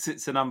thinks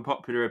it's an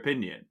unpopular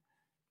opinion.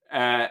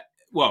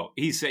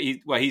 He's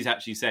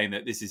actually saying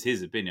that this is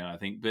his opinion, I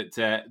think. But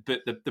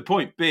the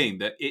point being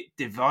that it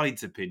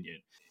divides opinion.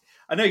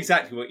 I know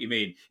exactly what you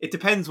mean. It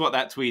depends what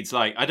that tweed's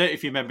like. I don't know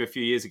if you remember a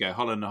few years ago,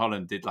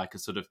 Holland did like a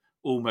sort of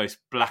almost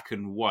black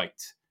and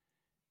white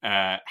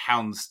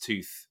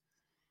houndstooth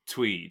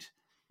tweed,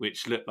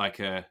 which looked like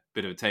a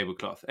bit of a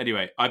tablecloth.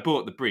 Anyway, I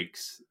bought the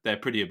breeks. They're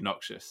pretty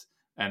obnoxious.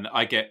 And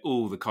I get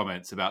all the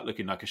comments about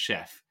looking like a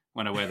chef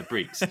when I wear the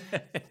breeks.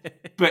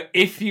 But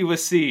if you were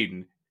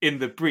seen in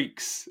the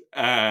breeks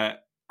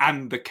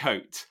and the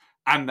coat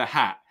and the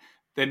hat,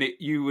 then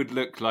you would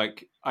look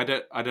like I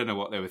don't know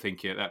what they were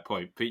thinking at that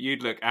point, but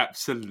you'd look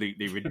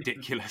absolutely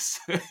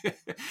ridiculous.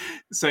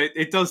 So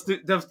it does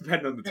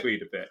depend on the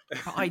tweed a bit.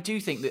 I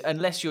do think that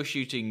unless you're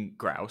shooting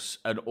grouse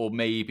or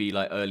maybe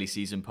like early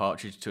season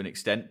partridge to an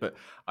extent, but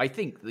I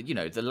think that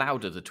the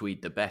louder the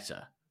tweed, the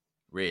better.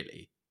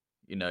 Really,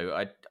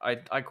 I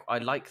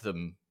like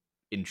them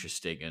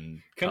interesting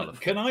and colourful.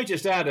 Can I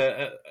just add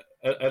a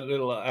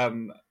little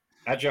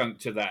adjunct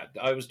to that?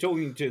 I was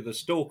talking to the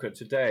stalker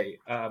today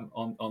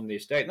on the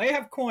estate, and they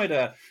have quite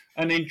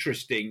an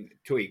interesting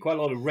tweed, quite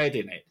a lot of red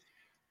in it.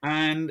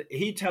 And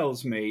he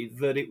tells me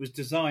that it was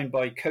designed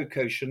by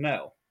Coco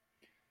Chanel,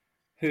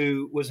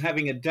 who was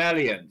having a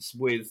dalliance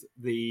with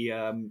the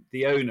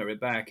owner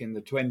back in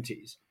the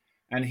 1920s,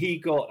 and he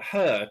got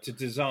her to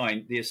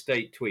design the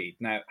estate tweed.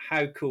 Now,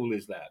 how cool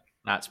is that?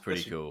 That's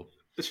pretty cool.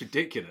 That's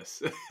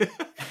ridiculous.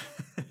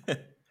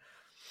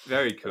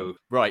 Very cool.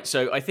 Right,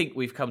 so I think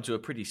we've come to a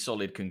pretty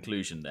solid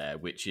conclusion there,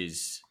 which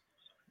is...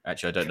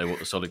 Actually, I don't know what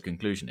the solid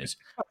conclusion is.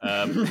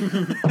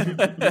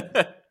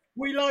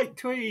 We like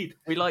tweed.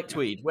 We like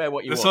tweed. Wear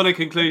what you want. The solid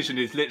conclusion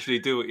is literally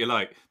do what you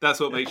like. That's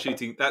what makes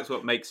shooting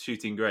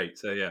great.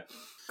 So, yeah.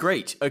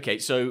 Great. Okay,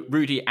 so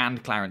Rudy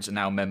and Clarence are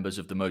now members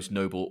of the most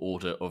noble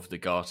order of the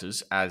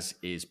Garters, as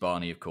is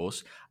Barney, of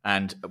course,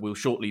 and will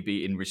shortly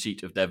be in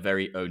receipt of their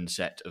very own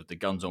set of the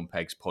Guns on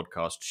Pegs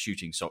podcast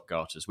shooting sock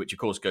garters, which, of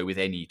course, go with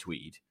any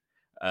tweed.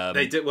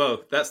 They do.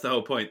 Well, that's the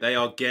whole point. They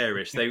are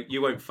garish.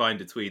 You won't find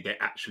a tweed they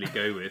actually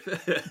go with.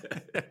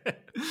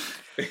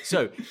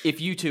 So,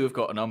 if you two have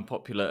got an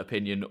unpopular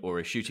opinion or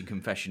a shooting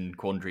confession,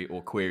 quandary,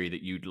 or query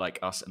that you'd like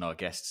us and our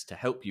guests to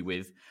help you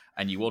with,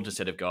 and you want a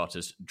set of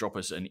garters, drop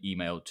us an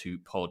email to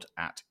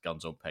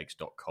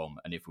pod@gunsonpegs.com.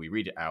 And if we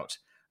read it out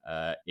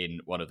in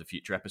one of the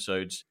future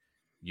episodes,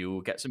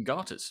 you'll get some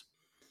garters.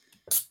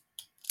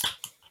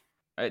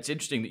 It's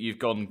interesting that you've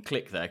gone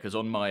click there, because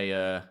on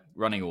my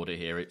running order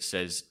here, it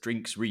says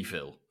drinks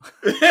refill.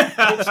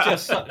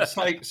 It's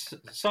just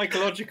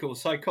psychological,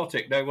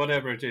 psychotic, no,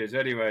 whatever it is.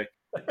 Anyway,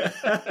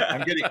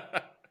 I'm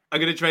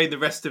going to drain the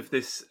rest of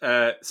this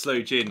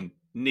slow gin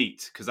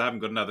neat, because I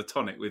haven't got another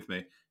tonic with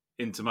me,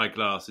 into my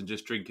glass and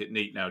just drink it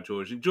neat now,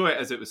 George. Enjoy it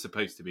as it was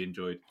supposed to be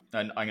enjoyed.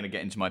 And I'm going to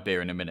get into my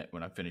beer in a minute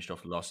when I've finished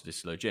off the last of this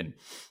slow gin.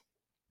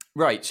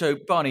 Right, so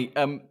Barney,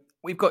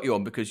 we've got you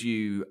on because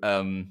you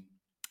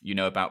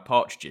know about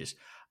partridges.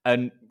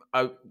 And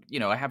I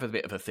have a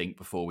bit of a think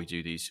before we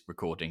do these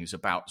recordings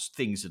about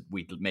things that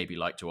we'd maybe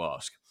like to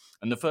ask.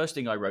 And the first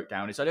thing I wrote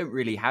down is I don't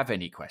really have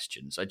any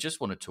questions. I just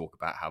want to talk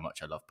about how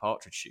much I love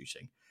partridge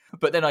shooting.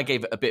 But then I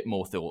gave it a bit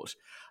more thought.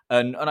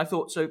 And I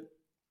thought, so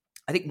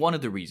I think one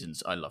of the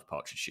reasons I love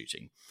partridge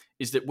shooting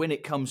is that when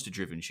it comes to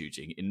driven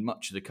shooting in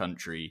much of the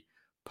country,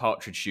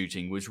 partridge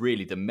shooting was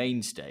really the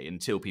mainstay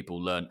until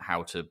people learned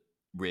how to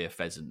rear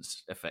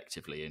pheasants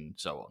effectively and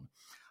so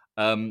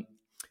on.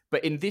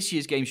 But in this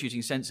year's game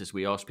shooting census,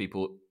 we asked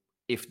people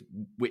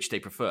which they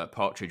prefer,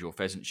 partridge or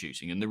pheasant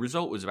shooting, and the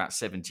result was about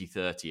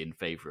 70-30 in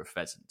favour of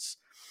pheasants.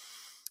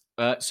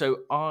 So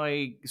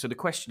the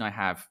question I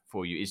have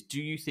for you is,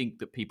 do you think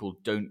that people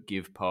don't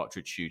give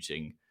partridge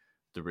shooting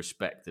the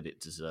respect that it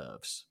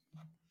deserves?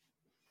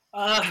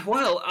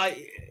 Well, I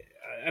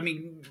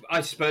mean,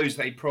 I suppose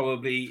they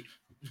probably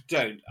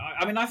don't.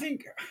 I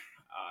think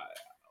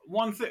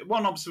one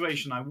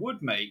observation I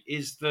would make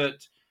is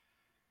that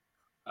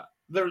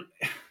there,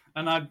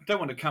 and I don't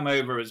want to come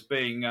over as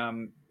being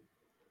a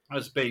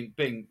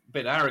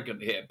bit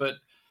arrogant here, but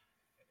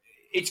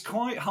it's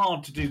quite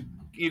hard to do.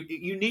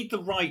 You need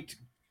the right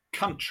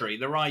country,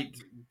 the right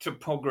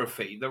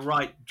topography, the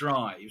right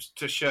drives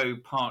to show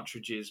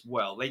partridges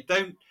well. They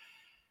don't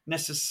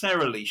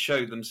necessarily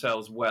show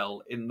themselves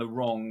well in the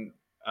wrong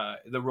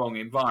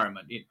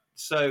environment.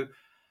 So,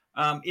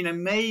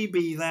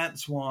 maybe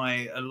that's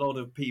why a lot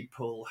of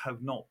people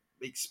have not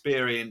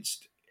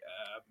experienced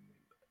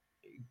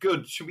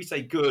good, should we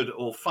say good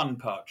or fun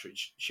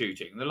partridge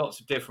shooting. There are lots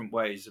of different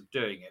ways of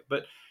doing it.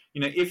 But,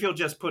 if you're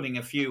just putting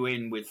a few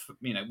in with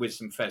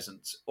some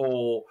pheasants,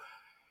 or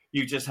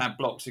you just have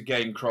blocks of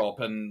game crop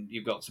and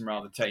you've got some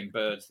rather tame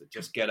birds that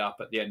just get up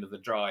at the end of the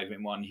drive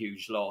in one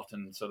huge lot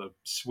and sort of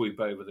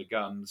swoop over the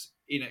guns,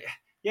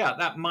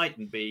 that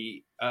mightn't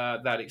be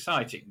that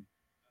exciting.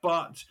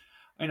 But,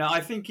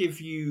 I think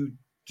if you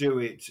do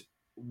it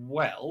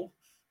well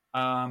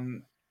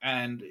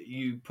and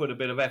you put a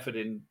bit of effort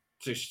in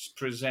to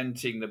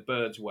presenting the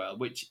birds well,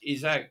 which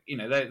is, they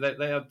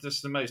are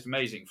just the most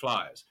amazing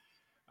flyers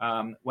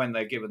when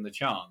they're given the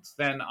chance,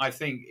 then I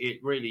think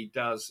it really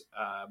does,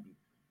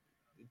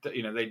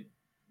 they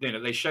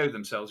show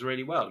themselves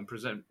really well and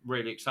present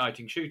really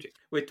exciting shooting.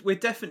 We're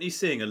definitely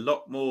seeing a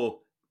lot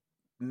more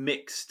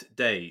mixed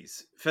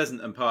days,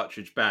 pheasant and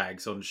partridge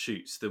bags on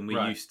shoots than we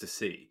used to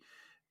see.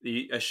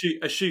 A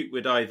shoot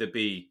would either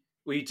be,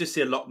 we just see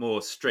a lot more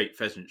straight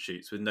pheasant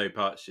shoots with no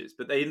partridges,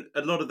 but a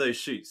lot of those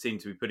shoots seem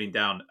to be putting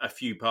down a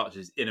few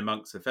partridges in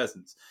amongst the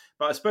pheasants.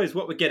 But I suppose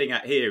what we're getting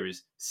at here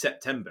is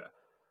September,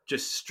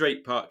 just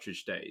straight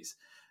partridge days.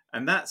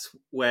 And that's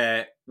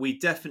where we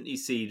definitely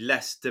see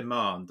less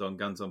demand on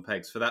Guns on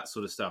Pegs for that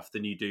sort of stuff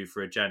than you do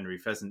for a January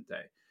pheasant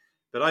day.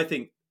 But I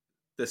think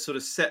the sort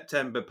of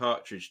September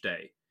partridge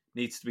day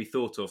needs to be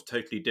thought of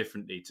totally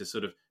differently to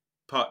sort of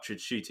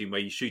partridge shooting where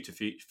you shoot a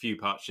few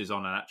partridges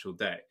on an actual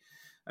day.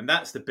 And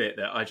that's the bit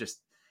that I just,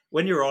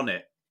 when you're on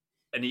it,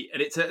 and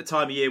it's at a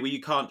time of year where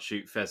you can't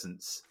shoot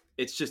pheasants,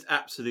 it's just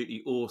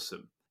absolutely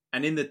awesome.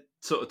 And in the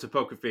sort of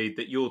topography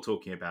that you're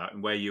talking about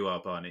and where you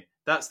are, Barney,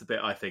 that's the bit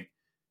I think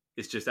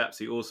is just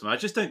absolutely awesome. I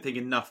just don't think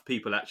enough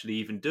people actually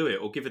even do it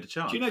or give it a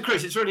chance. Do you know,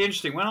 Chris, it's really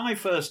interesting. When I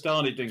first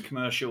started doing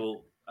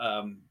commercial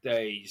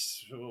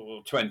days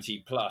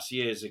 20 plus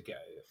years ago,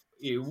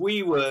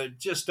 we were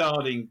just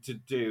starting to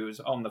do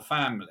on the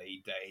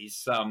family days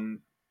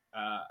some,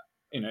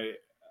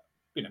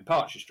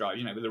 partridge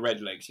drives, with the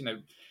red legs,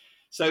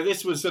 So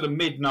this was sort of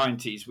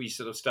mid-90s we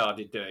sort of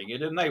started doing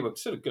it, and they were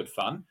sort of good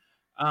fun.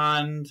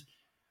 And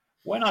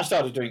when I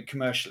started doing it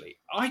commercially,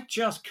 I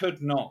just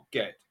could not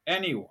get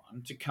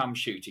anyone to come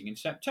shooting in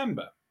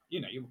September.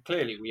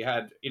 Clearly we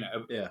had,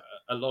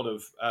 a lot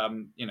of,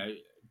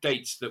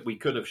 dates that we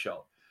could have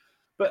shot.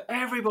 But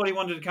everybody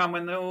wanted to come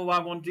when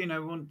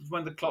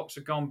when the clocks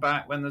have gone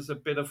back, when there's a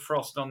bit of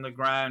frost on the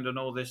ground and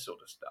all this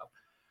sort of stuff.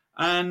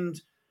 And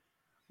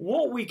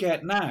what we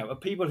get now are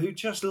people who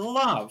just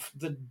love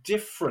the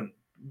different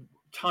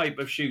type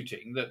of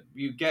shooting that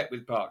you get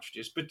with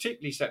partridges,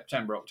 particularly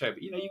September, October.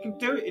 You can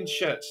do it in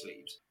shirt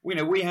sleeves.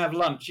 We have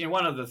lunch.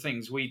 One of the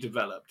things we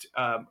developed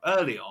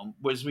early on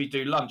was we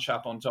do lunch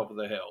up on top of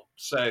the hill.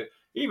 So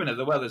even if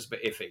the weather's a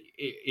bit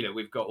iffy,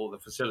 we've got all the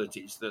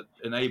facilities that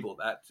enable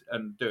that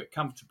and do it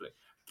comfortably.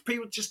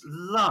 People just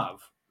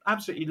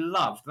absolutely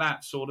love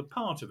that sort of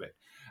part of it.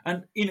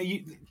 And,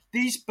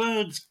 these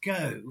birds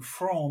go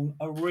from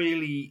a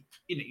really,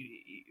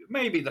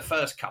 maybe the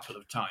first couple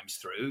of times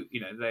through,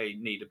 they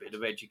need a bit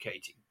of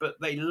educating, but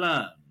they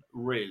learn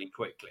really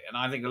quickly. And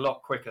I think a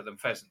lot quicker than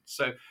pheasants.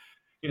 So,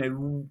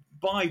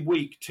 by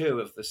week 2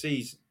 of the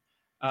season,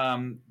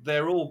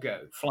 they're all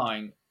go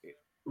flying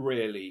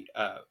really,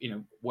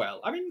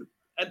 well. I mean,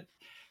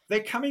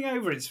 they're coming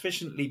over in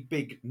sufficiently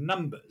big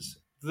numbers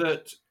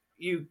that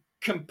you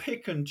can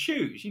pick and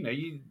choose.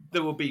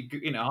 There will be,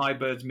 high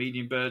birds,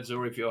 medium birds,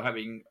 or if you're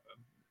having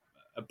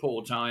a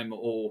poor time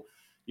or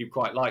you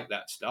quite like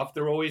that stuff,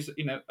 there are always,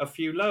 a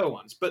few lower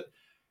ones. But,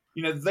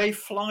 they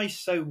fly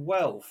so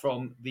well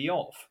from the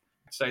off,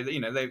 so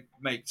that, they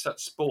make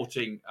such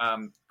sporting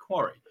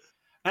quarry.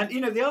 And,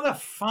 the other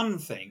fun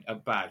thing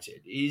about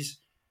it is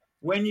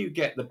when you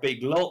get the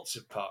big lots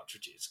of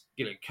partridges,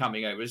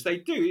 coming over, as they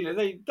do,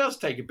 it does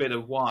take a bit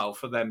of while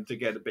for them to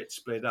get a bit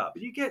split up.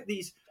 But you get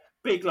these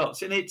big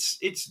lots, and it's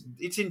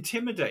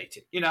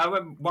intimidating.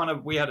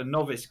 We had a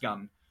novice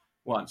gun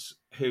once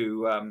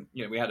who,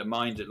 we had a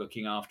minder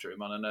looking after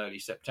him on an early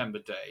September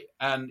day,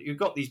 and you've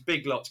got these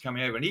big lots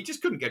coming over, and he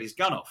just couldn't get his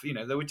gun off.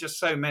 There were just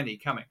so many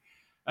coming,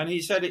 and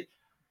he said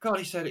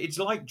it's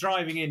like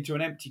driving into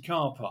an empty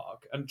car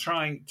park and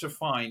trying to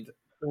find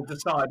or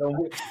decide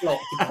on which slot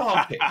to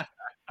park it.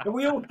 And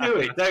we all do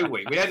it, don't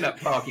we? We end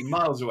up parking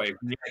miles away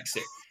from the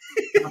exit.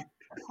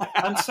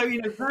 And so,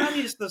 that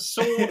is the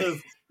sort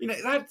of,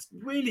 that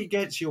really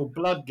gets your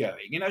blood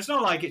going. It's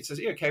not like it's,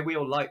 okay, we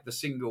all like the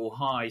single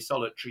high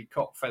solitary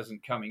cock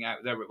pheasant coming out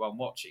with everyone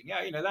watching.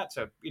 Yeah, that's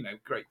a,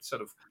 great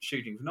sort of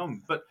shooting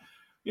phenomenon. But,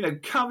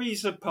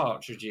 coveys of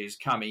partridges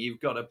coming,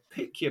 you've got to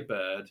pick your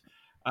bird.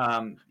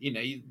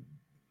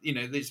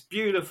 This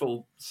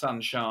beautiful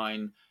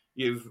sunshine.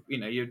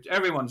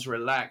 Everyone's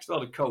relaxed. A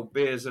lot of cold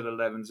beers at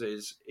 11s.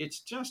 It's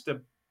just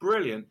a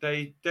brilliant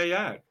day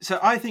out. So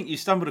I think you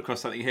stumbled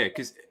across something here,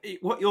 because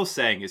what you're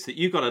saying is that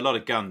you've got a lot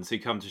of guns who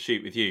come to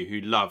shoot with you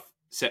who love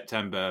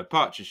September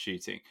partridge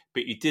shooting,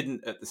 but you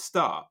didn't at the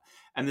start.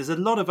 And there's a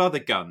lot of other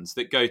guns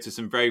that go to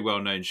some very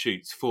well-known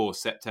shoots for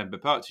September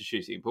partridge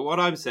shooting. But what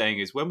I'm saying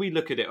is, when we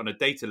look at it on a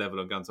data level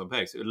on Guns on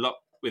Pegs,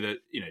 with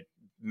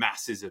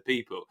masses of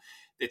people,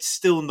 it's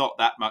still not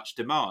that much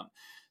demand.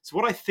 So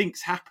what I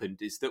think's happened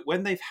is that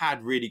when they've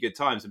had really good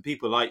times and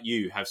people like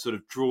you have sort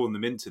of drawn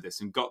them into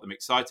this and got them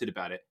excited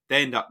about it,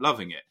 they end up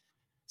loving it.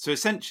 So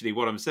essentially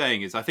what I'm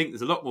saying is, I think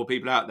there's a lot more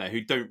people out there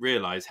who don't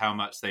realise how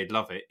much they'd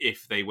love it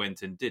if they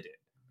went and did it.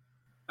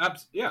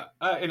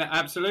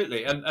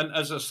 Absolutely. And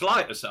as a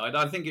slight aside,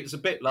 I think it's a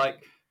bit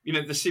like,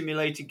 the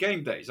simulated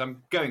game days.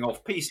 I'm going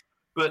off piece,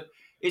 but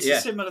it's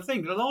a similar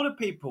thing. A lot of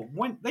people,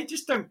 when they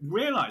just don't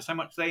realise how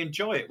much they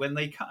enjoy it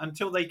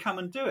until they come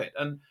and do it.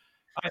 And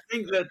I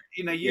think that,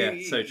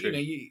 so true.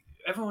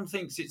 Everyone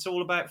thinks it's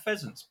all about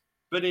pheasants,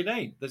 but it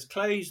ain't. There's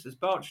clays, there's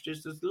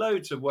partridges, there's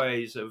loads of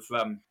ways of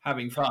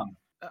having fun.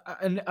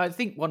 And I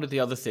think one of the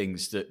other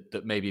things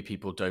that maybe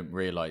people don't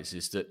realise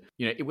is that,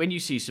 when you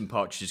see some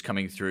partridges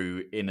coming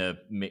through in a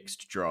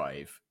mixed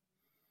drive,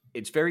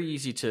 it's very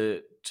easy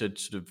to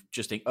sort of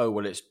just think, oh,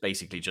 well, it's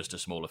basically just a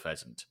smaller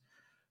pheasant.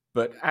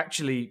 But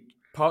actually,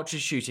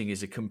 partridge shooting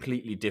is a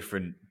completely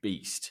different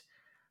beast.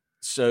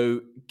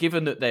 So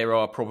given that there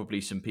are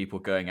probably some people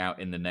going out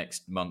in the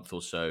next month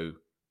or so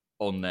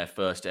on their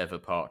first ever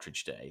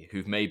partridge day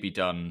who've maybe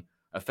done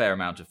a fair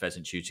amount of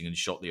pheasant shooting and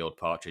shot the odd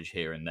partridge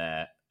here and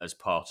there as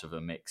part of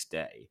a mixed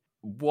day,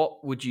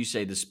 what would you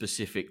say the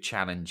specific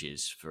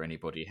challenges for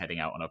anybody heading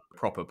out on a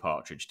proper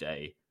partridge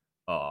day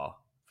are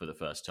for the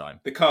first time?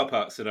 The car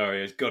park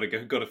scenario has got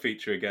to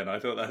feature again. I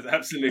thought that was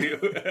absolutely...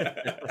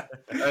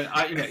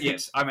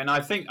 Yes, I mean,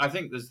 I think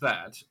there's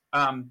that.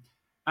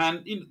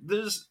 And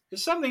there's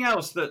something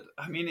else that,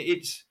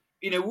 it's,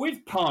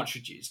 with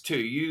partridges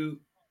too,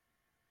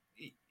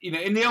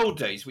 in the old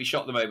days, we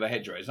shot them over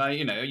hedgerows.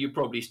 You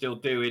probably still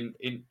do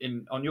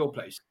in on your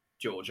place,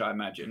 George, I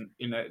imagine.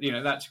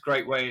 That's a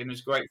great way, and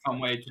it's a great fun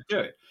way to do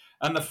it.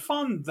 And the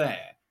fun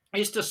there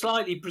is to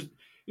slightly,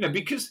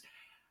 because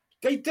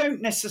they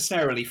don't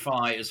necessarily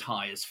fly as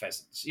high as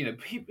pheasants.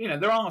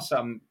 There are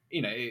some,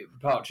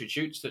 partridge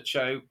shoots that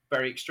show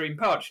very extreme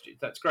partridges.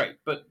 That's great.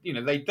 But,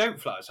 they don't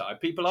fly as high.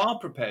 People are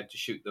prepared to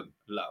shoot them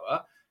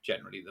lower,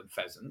 generally, than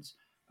pheasants,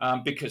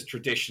 because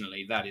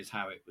traditionally that is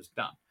how it was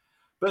done.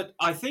 But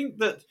I think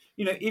that,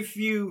 if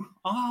you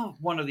are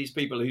one of these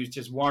people who's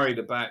just worried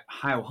about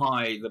how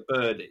high the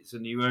bird is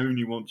and you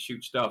only want to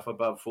shoot stuff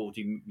above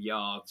 40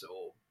 yards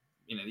or,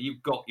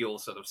 you've got your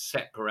sort of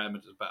set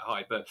parameters about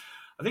high bird,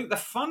 I think the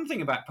fun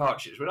thing about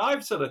partridges, but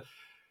I've sort of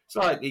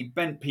slightly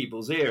bent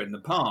people's ear in the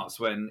past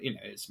when,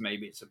 it's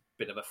a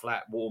bit of a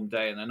flat, warm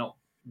day and they're not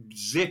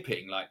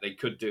zipping like they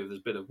could do if there's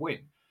a bit of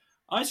wind.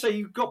 I say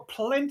you've got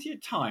plenty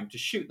of time to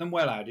shoot them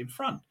well out in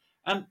front.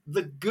 And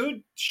the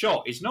good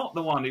shot is not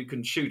the one who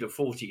can shoot a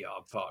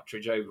 40-yard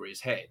partridge over his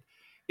head.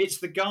 It's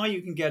the guy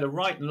who can get a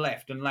right and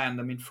left and land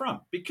them in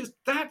front, because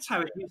that's how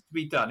it used to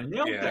be done in the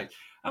old days.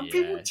 And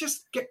people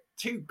just get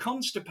too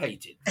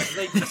constipated.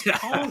 They just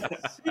can't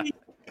see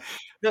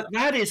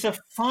that is a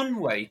fun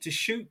way to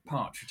shoot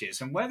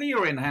partridges. And whether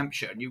you're in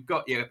Hampshire and you've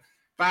got your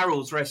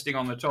barrels resting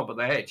on the top of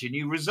the hedge and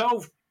you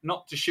resolve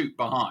not to shoot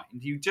behind,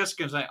 you just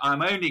going to say,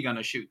 I'm only going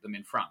to shoot them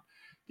in front.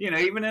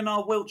 Even in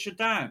our Wiltshire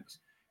Downs,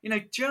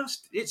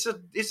 it's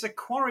a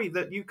quarry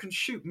that you can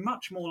shoot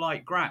much more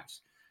like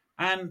grouse,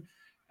 and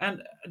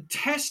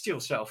test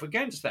yourself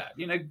against that.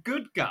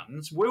 Good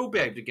guns will be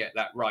able to get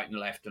that right and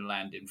left and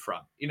land in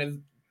front.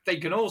 They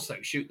can also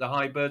shoot the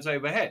high birds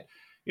overhead.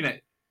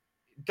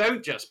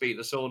 Don't just be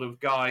the sort of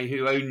guy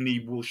who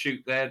only will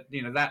shoot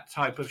that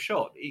type of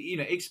shot.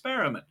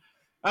 Experiment.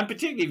 And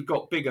particularly if you've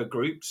got bigger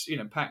groups,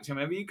 packed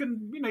together, you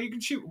can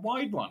shoot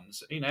wide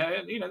ones.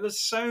 There's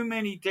so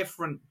many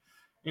different,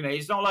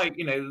 it's not like,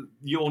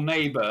 your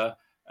neighbour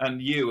and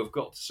you have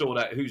got to sort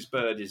out whose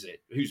bird is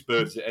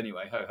it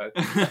anyway, ho ho.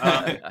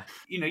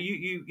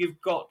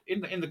 You've got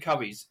in the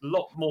coveys a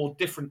lot more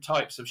different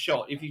types of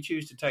shot if you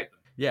choose to take them.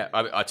 Yeah,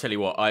 I tell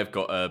you what, I've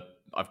got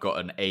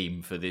an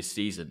aim for this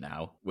season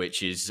now,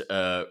 which is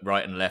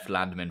right and left,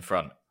 land them in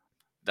front.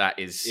 That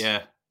is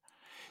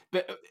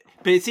But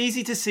it's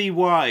easy to see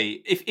why,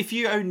 if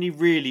you only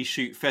really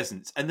shoot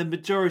pheasants, and the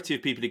majority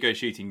of people who go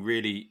shooting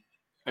really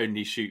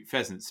only shoot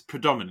pheasants,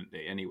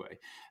 predominantly anyway,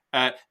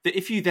 that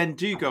if you then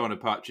do go on a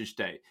partridge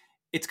day,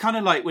 it's kind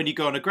of like when you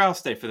go on a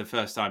grouse day for the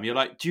first time, you're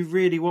like, do you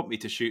really want me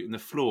to shoot in the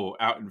floor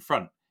out in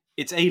front?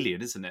 It's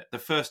alien, isn't it? The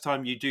first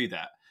time you do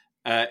that.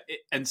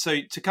 And so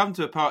to come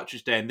to a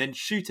partridge day and then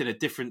shoot in a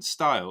different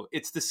style,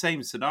 it's the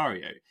same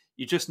scenario.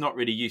 You're just not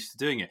really used to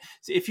doing it.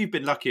 So if you've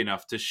been lucky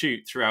enough to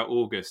shoot throughout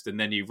August and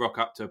then you rock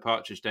up to a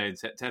partridge day in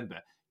September,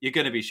 you're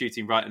going to be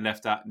shooting right and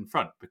left out in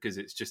front because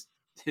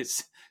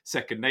it's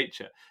second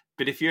nature.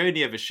 But if you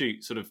only ever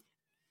shoot sort of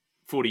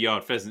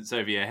 40-yard pheasants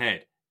over your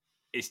head,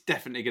 it's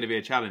definitely going to be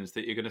a challenge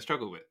that you're going to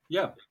struggle with.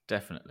 Yeah,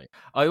 definitely.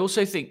 I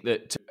also think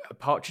that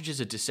partridges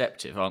are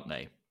deceptive, aren't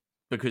they?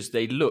 Because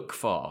they look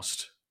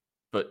fast,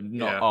 but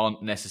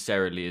aren't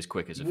necessarily as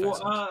quick as a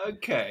pheasant.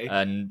 Okay.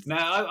 And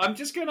now I'm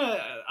just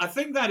I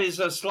think that is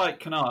a slight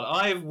canard.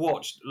 I've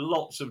watched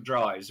lots of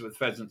drives with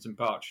pheasants and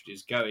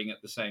partridges going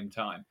at the same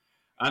time,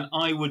 and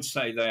I would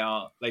say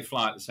they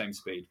fly at the same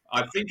speed.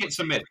 I think it's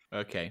a myth.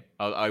 Okay,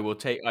 I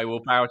will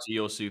bow to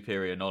your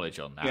superior knowledge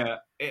on that.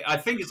 Yeah, I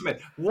think it's a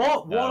myth.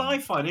 What I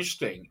find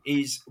interesting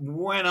is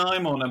when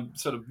I'm on a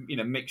sort of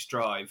mixed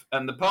drive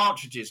and the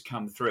partridges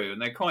come through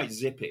and they're quite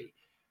zippy,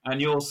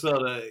 and you're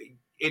sort of,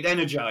 it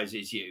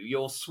energizes you.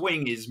 Your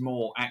swing is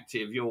more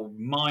active. Your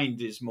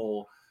mind is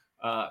more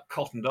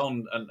cottoned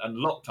on and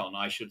locked on,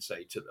 I should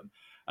say, to them.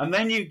 And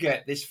then you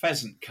get this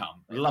pheasant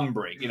come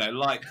lumbering,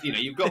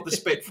 you've got the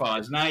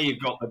Spitfires, now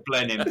you've got the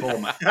Blenheim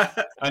Format.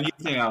 And you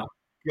think, oh,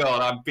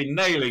 God, I've been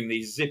nailing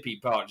these zippy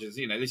partridges.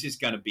 This is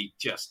going to be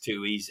just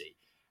too easy.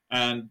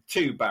 And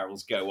two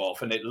barrels go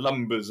off and it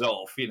lumbers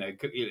off,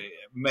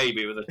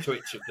 maybe with a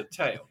twitch of the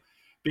tail.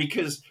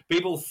 Because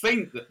people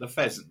think that the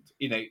pheasant,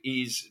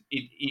 is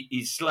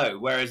slow,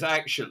 whereas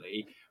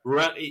actually,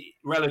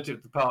 relative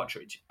to the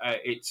partridge,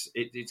 it's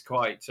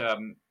quite,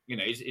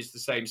 it's the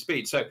same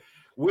speed. So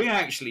we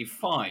actually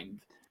find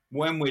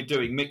when we're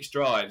doing mixed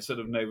drives, sort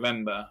of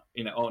November,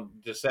 on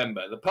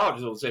December, the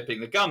partridges are all zipping,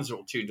 the guns are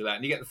all tuned to that,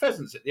 and you get the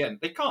pheasants at the end.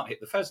 They can't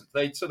hit the pheasants.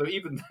 They sort of,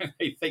 even though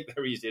they think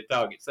they're easier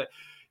targets, so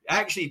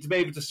actually to be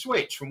able to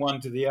switch from one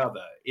to the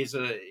other is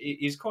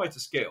quite a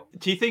skill.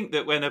 Do you think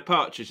that when a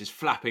partridge is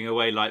flapping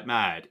away like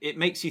mad, it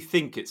makes you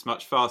think it's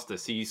much faster,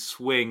 so you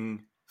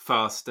swing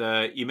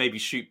faster, you maybe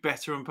shoot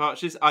better on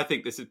partridges? I'm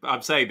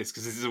saying this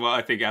because this is what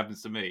I think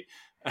happens to me.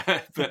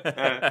 But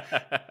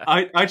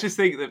I just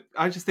think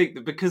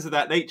that because of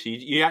that nature,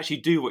 you actually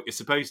do what you're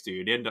supposed to,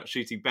 and you end up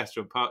shooting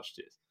better on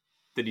partridges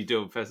than you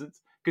do on pheasants.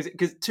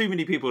 Because too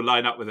many people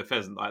line up with a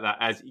pheasant like that,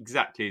 as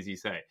exactly as you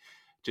say.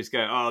 Just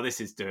go, oh,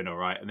 this is doing all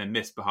right, and then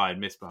miss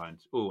behind,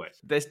 always.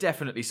 There's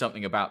definitely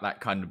something about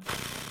that kind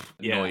of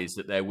noise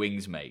that their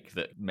wings make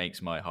that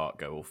makes my heart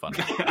go all funny.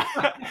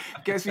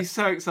 Gets me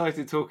so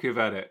excited talking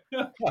about it.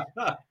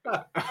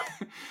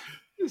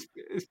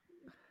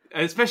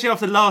 Especially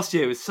after last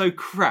year, it was so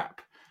crap.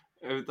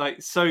 It was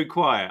like so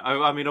quiet.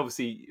 I mean,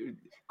 obviously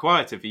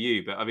quieter for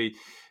you, but I mean,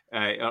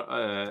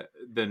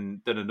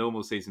 than a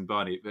normal season,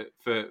 Barney. But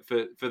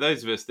for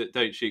those of us that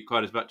don't shoot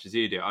quite as much as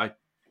you do, I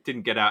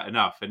didn't get out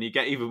enough, and you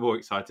get even more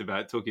excited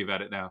about talking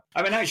about it now.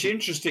 I mean, actually,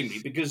 interestingly,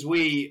 because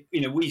we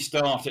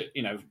started,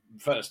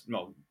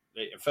 1st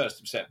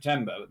of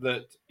September,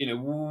 that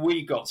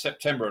we got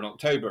September and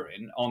October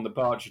on the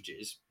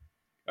partridges.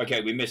 Okay,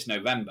 we missed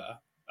November.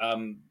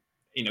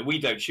 We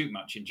don't shoot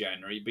much in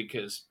January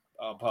because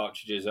our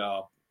partridges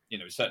are,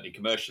 certainly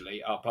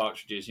commercially, our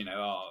partridges,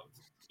 are,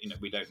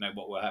 we don't know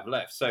what we'll have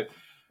left. So,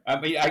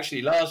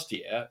 actually, last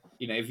year,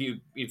 if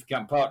you've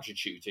come partridge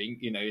shooting,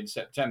 in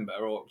September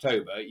or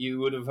October, you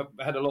would have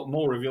had a lot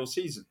more of your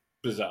season.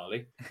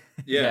 bizarrely.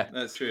 Yeah,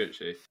 that's true,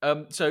 actually.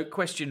 So,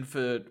 question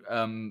for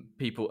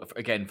people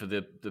again, for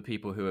the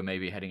people who are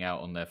maybe heading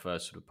out on their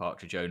first sort of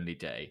partridge only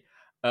day.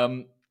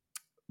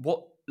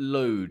 What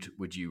load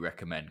would you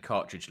recommend?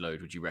 Cartridge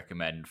load would you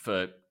recommend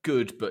for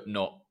good but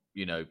not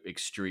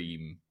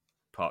extreme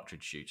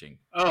partridge shooting?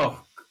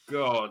 Oh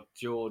God,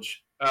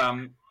 George.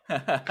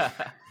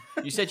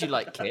 You said you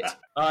like kit.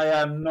 I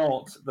am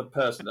not the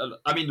person.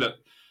 I mean, look,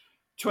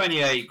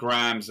 28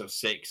 grams of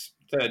 6,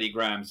 30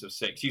 grams of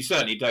 6. You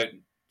certainly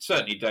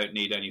don't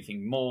need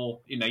anything more.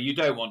 You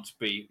don't want to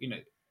be,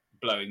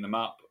 blowing them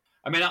up.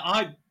 I mean,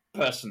 I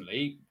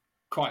personally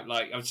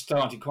I've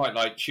started quite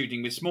like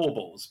shooting with small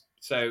balls.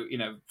 So,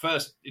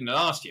 first in the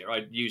last year,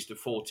 I used a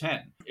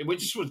 410,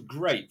 which was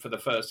great for the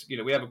first,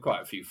 we have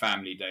quite a few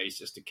family days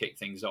just to kick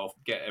things off,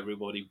 get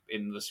everybody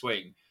in the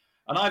swing.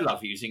 And I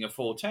love using a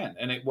 410,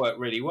 and it worked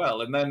really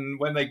well. And then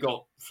when they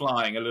got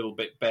flying a little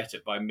bit better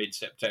by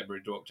mid-September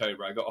into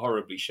October, I got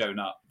horribly shown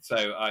up. So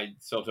I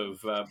sort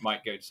of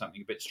might go to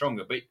something a bit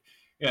stronger. But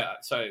yeah,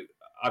 so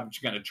I'm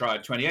just going to try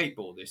a 28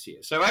 ball this year.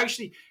 So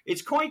actually,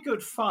 it's quite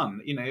good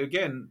fun,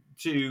 again,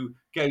 to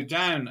go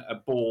down a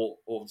ball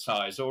or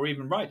size, or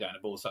even right down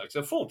a ball size.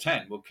 So a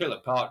 410 will kill a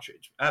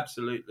partridge,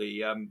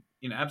 absolutely,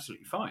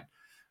 absolutely fine.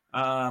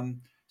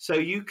 So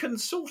you can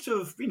sort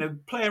of,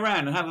 play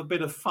around and have a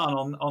bit of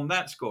fun on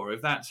that score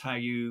if that's how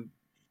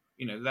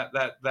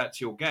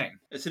that's your game.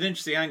 It's an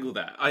interesting angle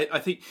there. I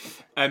think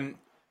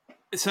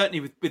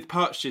certainly with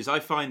partridges, I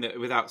find that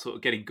without sort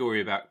of getting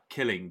gory about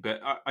killing,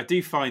 but I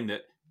do find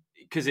that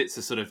because it's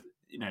a sort of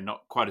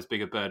not quite as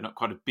big a bird, not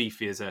quite as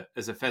beefy as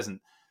a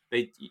pheasant,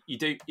 you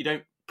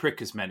don't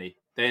prick as many.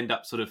 They end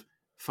up sort of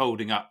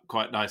folding up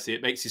quite nicely.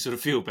 It makes you sort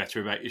of feel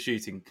better about your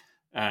shooting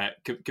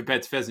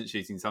compared to pheasant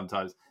shooting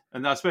sometimes.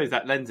 And I suppose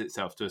that lends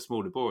itself to a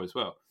smaller bore as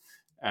well.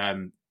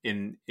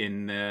 In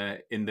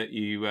that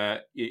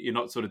you're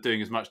not sort of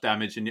doing as much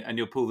damage and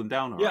you'll pull them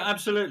down. Yeah,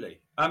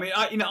 absolutely. I mean,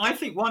 I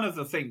think one of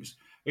the things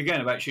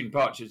again about shooting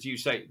partridges, you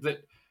say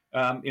that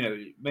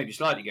maybe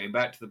slightly going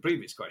back to the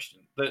previous question,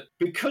 that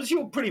because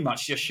you're pretty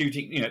much just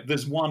shooting,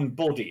 there's one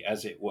body,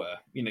 as it were.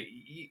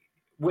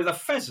 With a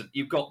pheasant,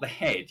 you've got the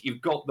head,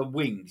 you've got the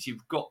wings,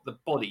 you've got the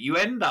body. You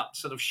end up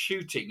sort of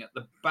shooting at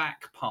the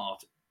back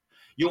part.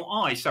 Your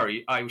eye,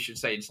 I should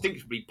say,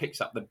 instinctively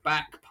picks up the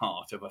back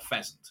part of a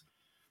pheasant.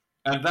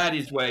 And that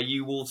is where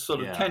you will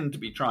sort of tend to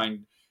be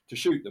trying to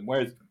shoot them.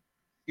 Whereas,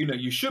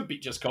 you should be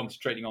just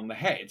concentrating on the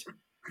head.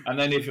 And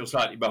then if you're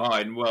slightly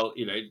behind, well,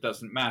 it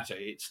doesn't matter.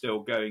 It's still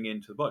going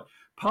into the body.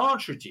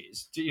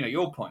 Partridges, to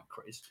your point,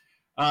 Chris,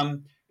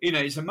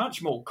 it's a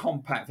much more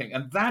compact thing.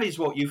 And that is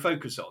what you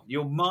focus on.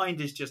 Your mind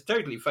is just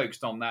totally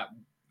focused on that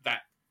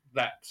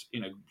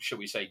shall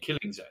we say,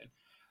 killing zone.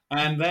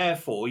 And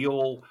therefore,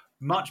 you're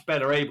much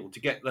better able to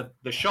get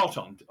the shot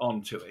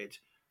onto it.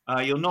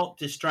 You're not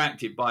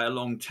distracted by a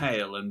long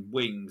tail and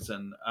wings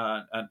and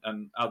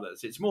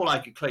others. It's more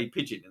like a clay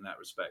pigeon in that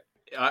respect.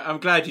 I'm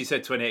glad you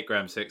said 28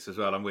 gram 6 as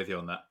well. I'm with you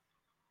on that.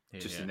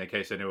 In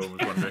case anyone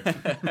was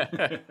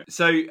wondering.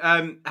 So,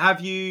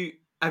 have you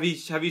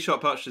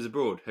shot partridges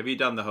abroad? Have you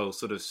done the whole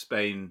sort of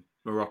Spain,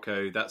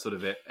 Morocco, that sort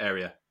of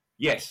area?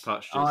 Yes,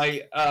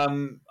 partridges.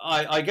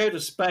 I go to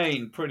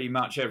Spain pretty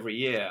much every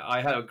year.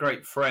 I had a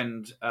great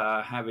friend,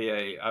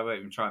 Javier. I won't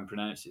even try and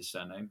pronounce his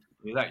surname.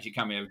 He was actually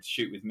coming over to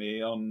shoot with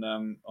me on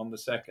the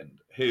 2nd.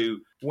 Who,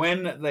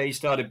 when they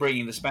started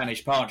bringing the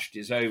Spanish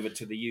partridges over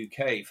to the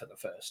UK for the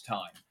first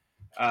time,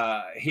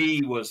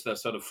 he was the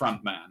sort of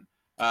front man.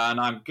 And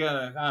I'm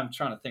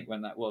trying to think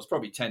when that was.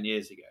 Probably 10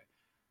 years ago.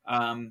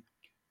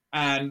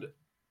 And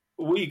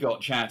we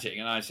got chatting,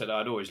 and I said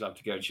I'd always love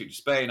to go and shoot to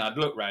Spain. I'd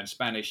look around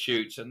Spanish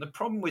shoots, and the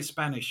problem with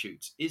Spanish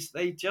shoots is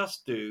the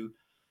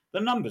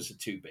numbers are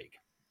too big.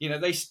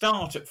 They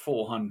start at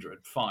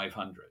 400,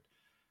 500,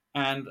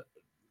 and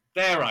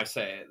dare I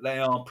say it, they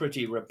are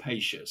pretty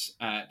rapacious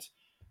at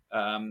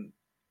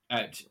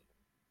overage.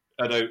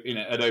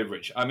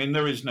 I mean,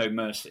 there is no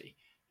mercy.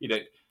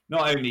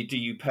 Not only do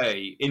you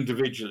pay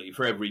individually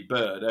for every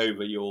bird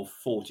over your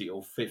 40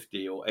 or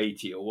 50 or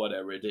 80 or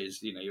whatever it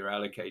is, your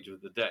allocator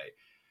of the day.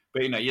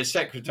 But your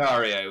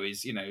secretario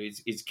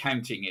is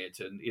counting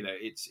it, and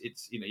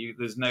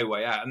there's no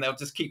way out, and they'll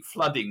just keep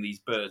flooding these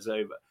birds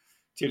over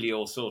till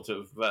you're sort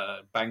of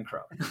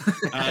bankrupt.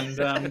 And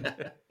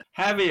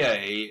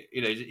Javier,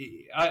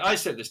 I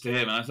said this to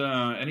him, and I said,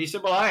 and he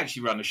said, well, I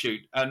actually run a shoot,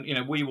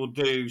 and we will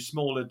do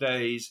smaller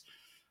days,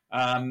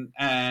 and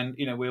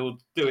we'll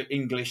do it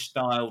English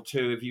style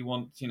too if you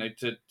want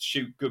to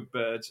shoot good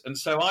birds. And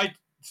so I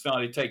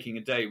started taking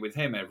a day with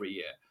him every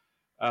year.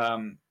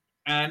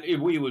 And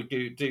we would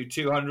do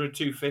 200,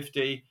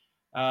 250,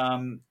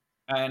 and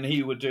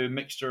he would do a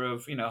mixture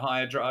of,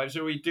 higher drives,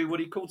 or he'd do what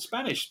he called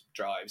Spanish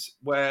drives,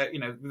 where,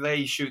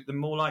 they shoot them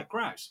more like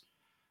grouse.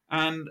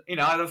 And,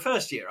 the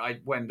first year I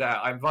went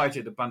out, I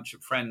invited a bunch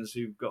of friends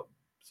who got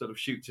sort of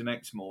shoots in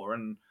Exmoor,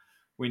 and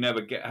we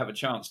never have a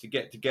chance to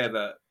get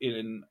together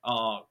in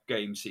our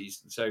game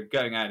season. So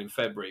going out in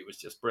February was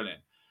just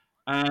brilliant.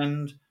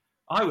 And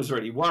I was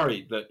really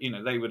worried that,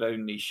 they would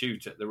only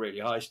shoot at the really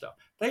high stuff.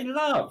 They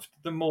loved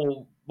the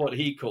more, what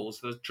he calls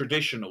the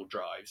traditional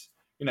drives,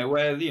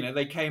 where,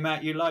 they came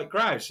at you like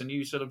grouse and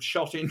you sort of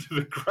shot into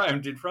the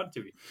ground in front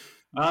of you.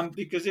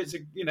 Because it's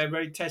a,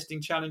 very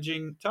testing,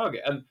 challenging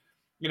target. And,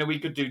 we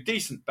could do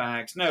decent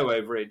bags, no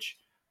overage.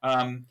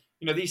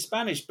 These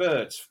Spanish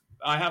birds,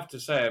 I have to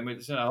say,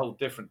 it's a whole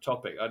different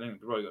topic. I don't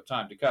think we've really got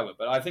time to cover,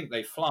 but I think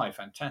they fly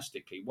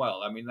fantastically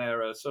well.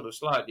 They're a sort of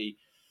slightly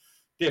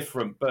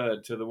different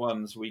bird to the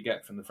ones we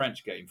get from the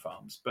French game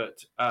farms.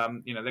 But,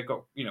 they've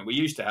got, we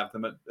used to have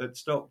them at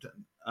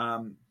Stockton.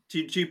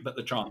 But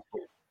the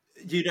transport.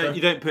 You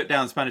don't put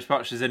down Spanish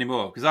partridges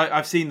anymore? Because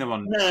I've seen them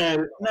on...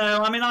 No,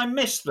 I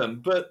miss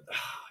them, but...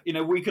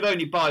 we could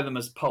only buy them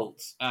as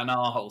poults, and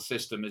our whole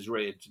system is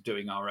reared to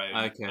doing our own.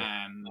 Okay.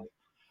 And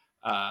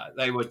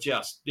they were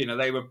just,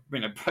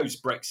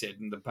 post-Brexit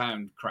and the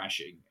pound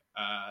crashing,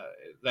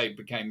 they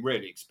became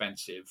really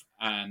expensive.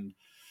 And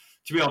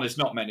to be honest,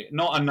 not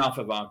enough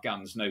of our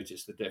guns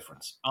noticed the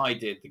difference. I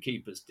did, the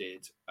keepers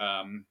did,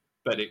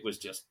 but it was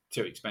just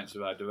too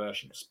expensive our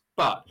diversions.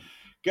 But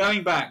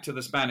going back to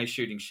the Spanish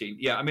shooting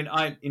sheet, I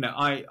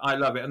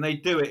love it, and they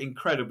do it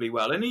incredibly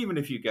well. And even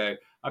if you go,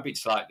 I've been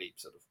slightly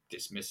sort of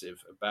dismissive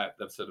about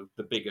the sort of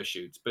the bigger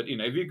shoots, but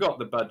if you've got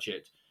the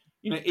budget,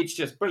 it's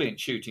just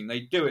brilliant shooting. They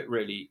do it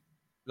really,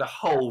 the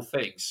whole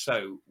thing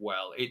so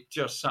well. It's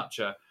just such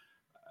a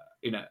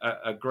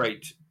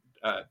great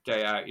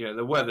day out.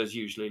 The weather's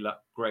usually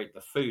great,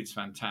 the food's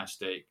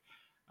fantastic.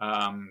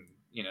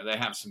 They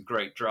have some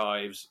great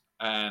drives,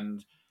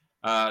 and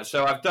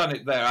so I've done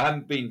it there. I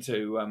haven't been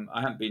to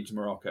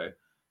Morocco.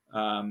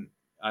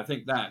 I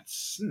think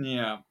that's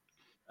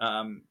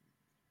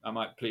I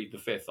might plead the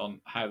fifth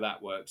on how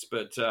that works.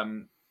 But,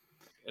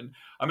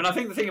 I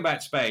think the thing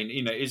about Spain,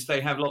 is they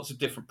have lots of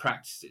different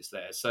practices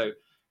there. So,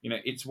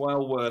 it's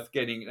well worth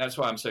getting. That's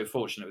why I'm so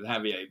fortunate with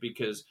Javier,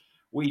 because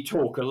we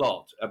talk a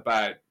lot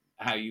about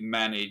how you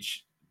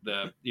manage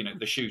the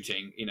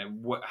shooting,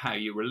 how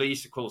you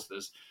release. Of course,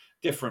 there's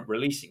different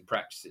releasing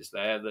practices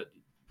there that,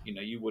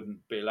 you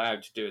wouldn't be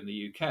allowed to do in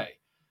the UK,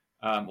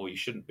 or you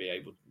shouldn't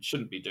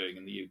be doing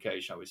in the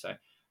UK, shall we say.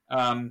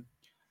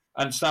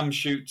 And some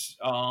shoots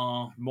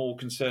are more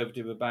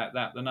conservative about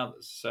that than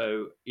others.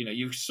 So,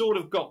 you've sort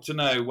of got to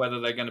know whether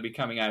they're going to be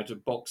coming out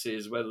of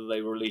boxes, whether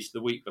they were released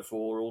the week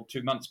before or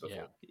 2 months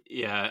before.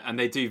 Yeah, and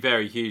they do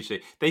vary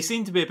hugely. They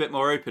seem to be a bit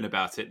more open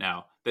about it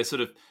now.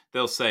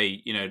 They'll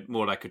say,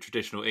 more like a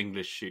traditional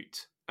English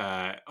shoot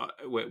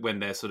when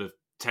they're sort of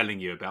telling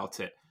you about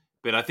it.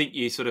 But I think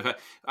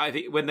I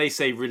think when they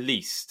say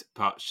released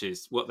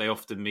partridges, what they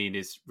often mean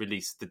is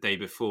released the day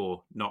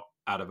before, not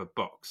out of a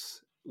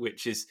box,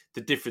 which is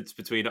the difference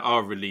between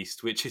our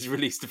released, which is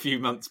released a few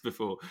months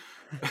before,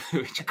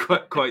 which is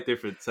quite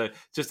different. So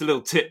just a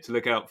little tip to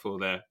look out for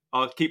there.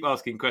 I'll keep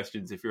asking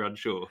questions if you're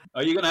unsure.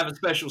 Are you going to have a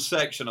special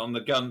section on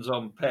the Guns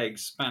on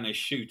Pegs Spanish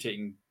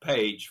shooting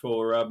page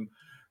for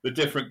the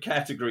different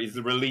categories,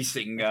 the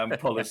releasing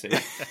policy?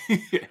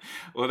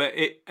 Well,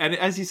 and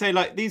as you say,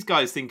 like, these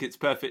guys think it's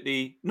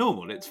perfectly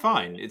normal. It's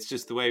fine. It's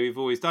just the way we've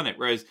always done it.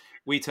 Whereas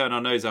we turn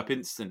our nose up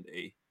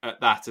instantly at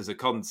that as a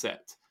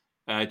concept.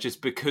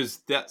 Just because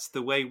that's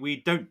the way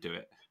we don't do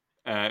it,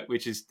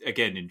 which is,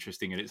 again,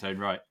 interesting in its own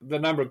right. The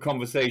number of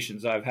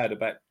conversations I've had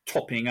about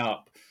topping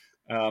up,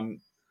 and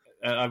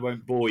I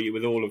won't bore you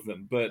with all of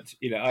them, but,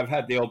 I've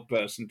had the odd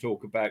person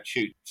talk about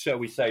shoot, shall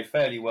we say,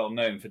 fairly well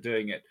known for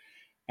doing it.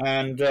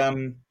 And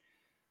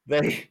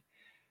they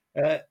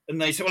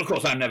say, well, of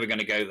course, I'm never going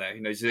to go there.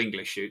 It's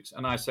English shoots.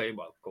 And I say,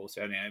 well, of course,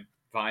 fine,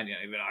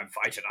 I'm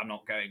invited, I'm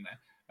not going there.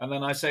 And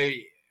then I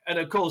say... And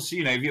of course,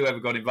 if you ever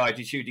got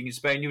invited shooting in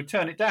Spain, you would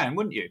turn it down,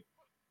 wouldn't you?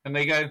 And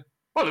they go,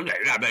 well, no,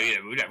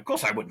 of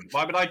course I wouldn't.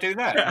 Why would I do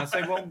that? And I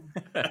say, well...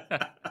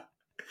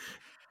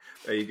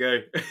 There you go.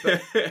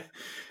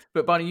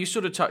 But Barney, you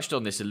sort of touched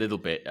on this a little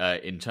bit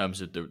in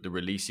terms of the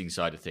releasing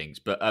side of things.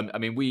 But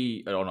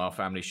we, on our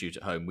family shoot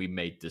at home, we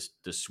made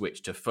the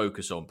switch to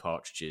focus on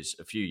partridges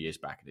a few years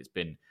back.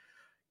 And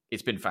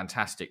it's been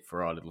fantastic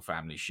for our little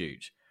family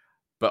shoot.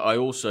 But I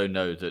also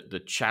know that the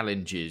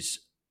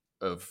challenges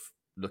of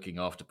looking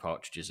after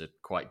partridges are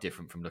quite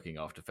different from looking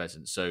after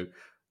pheasants. So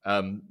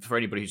for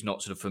anybody who's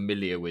not sort of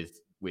familiar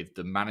with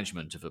the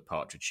management of a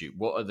partridge shoot,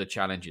 what are the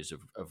challenges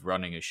of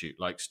running a shoot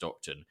like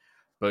Stockton,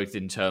 both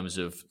in terms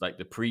of like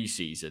the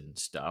pre-season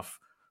stuff,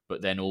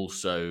 but then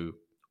also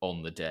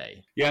on the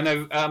day? Yeah,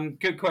 no,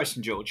 good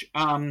question, George.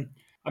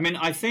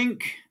 I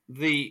think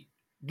the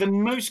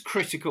most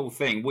critical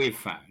thing we've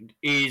found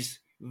is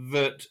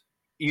that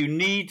you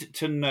need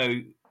to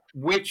know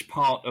which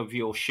part of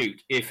your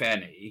shoot, if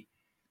any,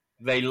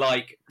 they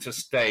like to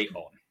stay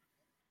on.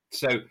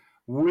 So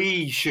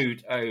we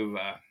shoot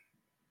over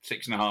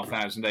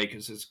 6,500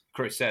 acres, as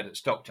Chris said, at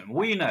Stockton.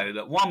 We know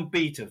that one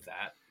beat of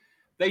that,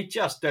 they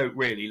just don't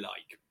really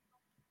like.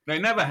 They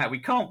never have. We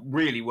can't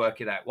really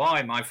work it out.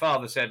 Why? My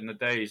father said in the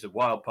days of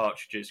wild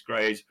partridges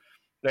graze,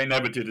 they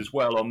never did as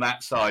well on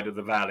that side of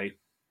the valley.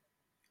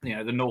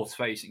 The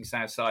north-facing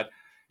south side.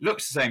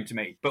 Looks the same to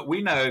me. But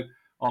we know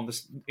on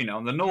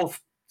the north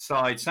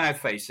side, south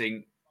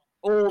facing,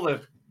 all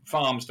the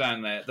farms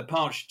down there, the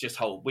partridge just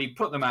hold. We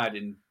put them out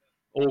in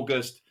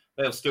August,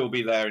 they'll still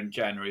be there in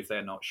January if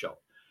they're not shot.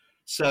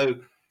 So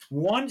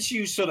once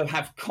you sort of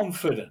have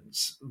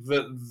confidence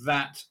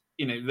that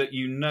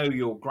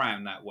your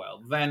ground that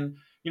well, then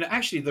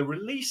actually the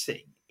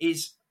releasing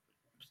is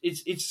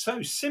it's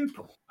so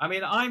simple. I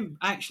mean, I'm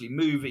actually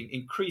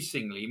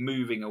increasingly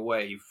moving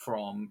away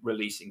from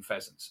releasing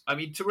pheasants. I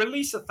mean, to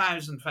release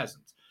 1,000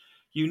 pheasants,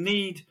 you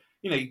need,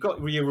 you've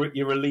got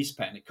your release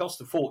pen. It costs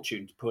a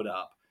fortune to put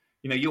up.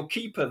 Your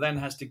keeper then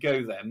has to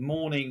go there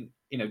morning,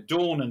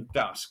 dawn and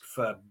dusk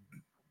for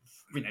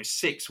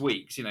 6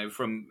 weeks,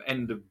 from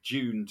end of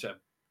June to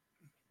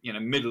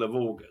middle of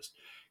August,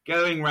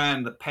 going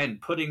around the pen,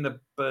 putting the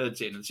birds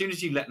in. As soon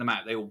as you let them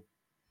out, they all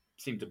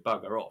seem to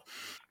bugger off.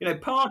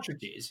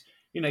 Partridges,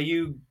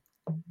 you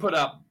put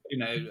up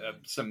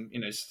some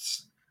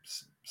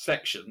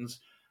sections.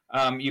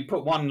 You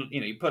put one,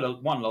 you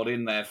put one lot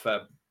in there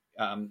for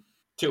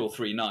 2 or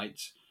 3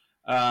 nights.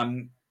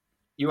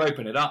 You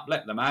open it up,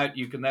 let them out.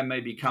 You can then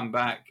maybe come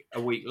back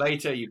a week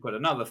later. You put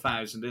another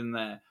 1,000 in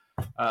there.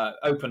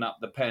 Open up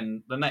the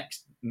pen the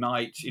next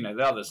night.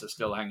 The others are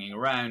still hanging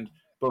around.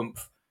 Boom,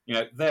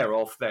 they're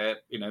off. They're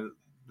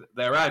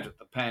out of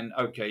the pen.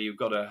 Okay, you've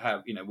got to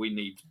have. We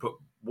need to put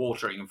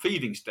watering and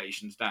feeding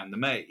stations down the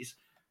maize,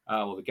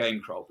 or the game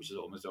crop, which is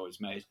almost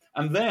always maize.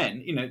 And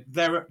then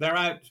they're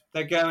out.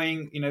 They're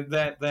going.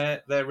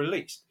 They're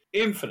released.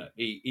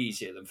 Infinitely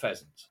easier than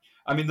pheasants.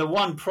 I mean, the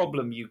one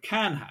problem you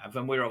can have,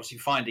 and we're obviously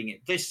finding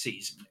it this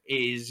season,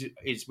 is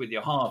with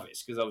your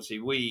harvest, because obviously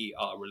we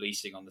are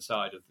releasing on the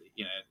side of the,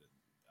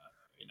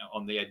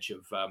 on the edge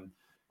of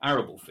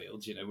arable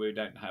fields. We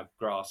don't have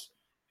grass,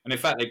 and in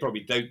fact, they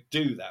probably don't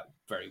do that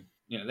very.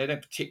 They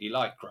don't particularly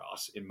like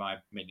grass, in my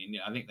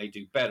opinion. I think they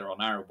do better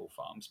on arable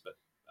farms, but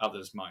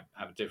others might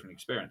have a different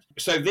experience.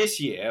 So this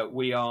year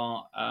we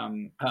are,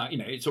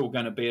 it's all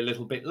going to be a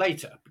little bit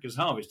later because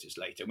harvest is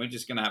later. And we're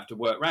just going to have to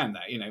work around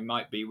that. It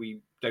might be we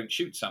don't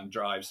shoot some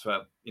drives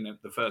for,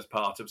 the first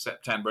part of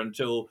September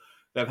until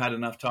they've had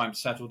enough time to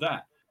settle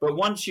down. But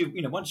once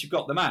you've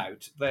got them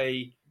out,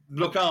 they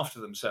look after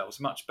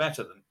themselves much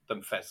better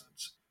than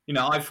pheasants.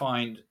 I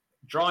find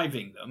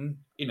driving them,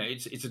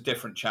 it's a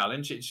different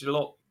challenge. It's a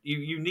lot.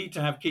 You need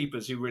to have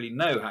keepers who really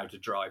know how to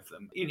drive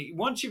them.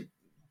 Once you've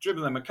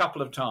driven them a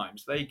couple of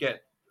times, they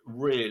get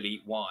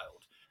really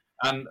wild.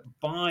 And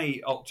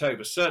by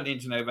October, certainly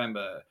into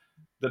November,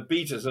 the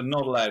beaters are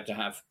not allowed to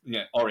have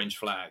orange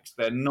flags.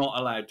 They're not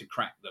allowed to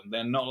crack them.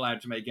 They're not allowed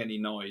to make any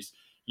noise.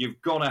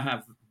 You've got to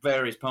have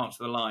various parts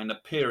of the line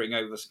appearing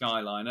over the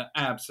skyline at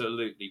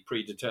absolutely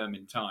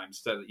predetermined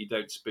times so that you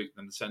don't spook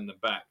them and send them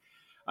back.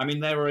 I mean,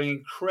 they're an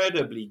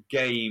incredibly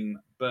game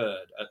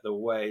bird at the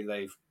way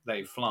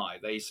they fly.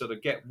 They sort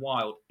of get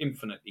wild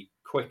infinitely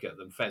quicker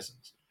than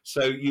pheasants.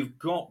 So you've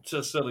got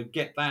to sort of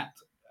get that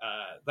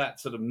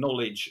sort of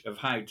knowledge of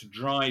how to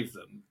drive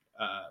them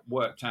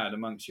worked out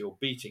amongst your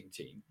beating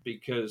team,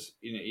 because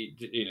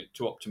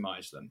to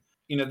optimize them.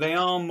 They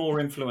are more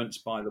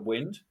influenced by the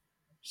wind.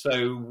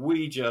 So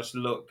we just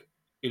look.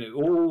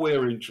 All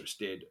we're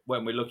interested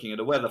when we're looking at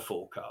a weather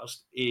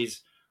forecast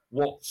is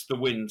what's the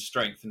wind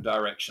strength and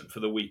direction for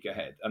the week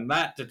ahead, and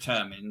that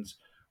determines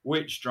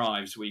which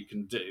drives we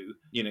can do.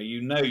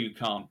 You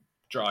can't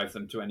drive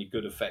them to any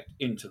good effect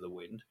into the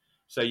wind.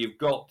 So you've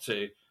got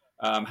to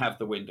have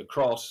the wind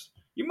across.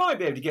 You might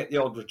be able to get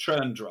the odd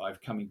return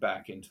drive coming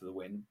back into the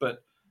wind,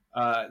 but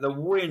the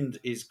wind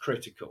is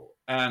critical.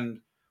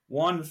 And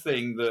one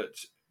thing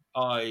that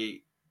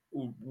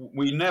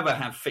we never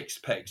have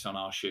fixed pegs on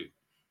our shoot.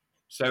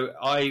 So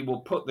I will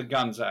put the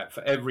guns out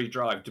for every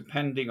drive,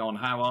 depending on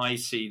how I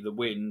see the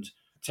wind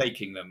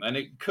taking them. And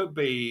it could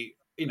be,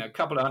 a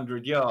couple of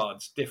 100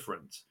 yards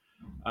different,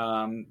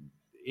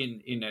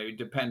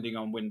 depending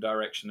on wind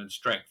direction and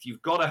strength.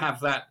 You've got to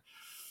have that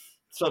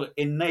sort of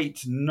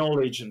innate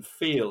knowledge and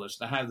feel as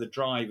to how the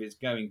drive is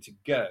going to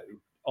go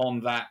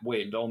on that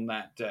wind on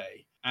that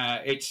day.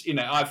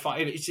 I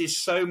find it is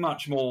so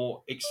much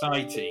more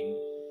exciting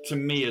to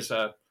me as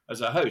a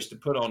host to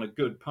put on a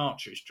good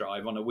partridge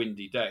drive on a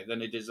windy day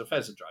than it is a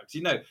pheasant drive.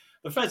 Because,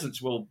 the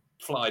pheasants will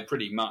fly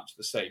pretty much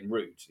the same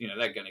route.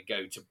 They're going to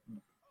go to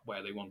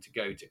where they want to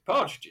go to.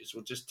 Partridges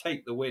will just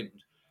take the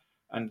wind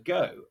and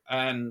go,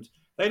 and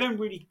they don't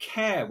really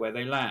care where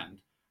they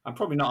land. I'm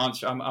probably not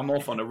answering. I'm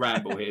off on a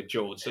ramble here,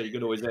 George. So you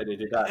could always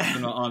edit it out.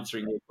 I'm not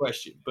answering your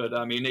question, but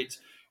I mean,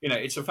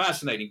 it's a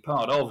fascinating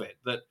part of it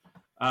that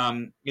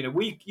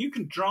you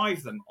can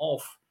drive them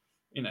off,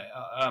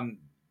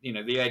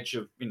 the edge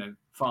of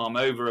farm,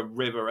 over a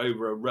river,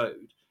 over a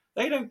road.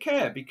 They don't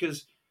care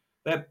because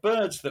they're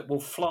birds that will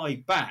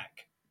fly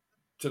back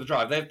to the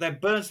drive. They're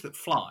birds that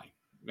fly.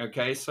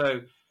 Okay,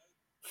 so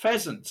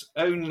pheasants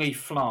only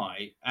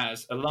fly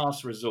as a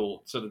last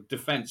resort sort of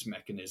defense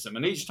mechanism.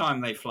 And each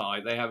time they fly,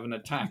 they have an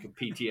attack of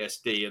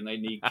PTSD and they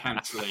need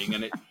counseling.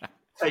 And it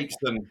takes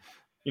them,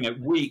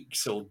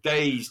 weeks or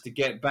days to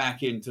get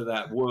back into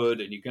that wood.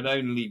 And you can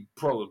only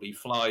probably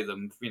fly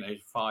them,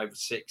 5,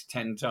 6,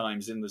 10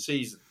 times in the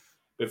season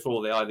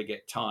before they either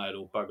get tired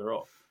or bugger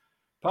off.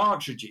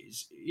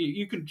 Partridges,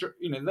 you can,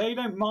 they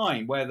don't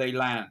mind where they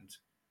land.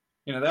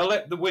 They'll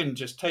let the wind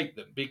just take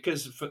them,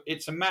 because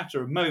it's a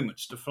matter of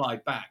moments to fly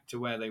back to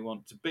where they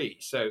want to be.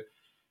 So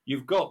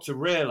you've got to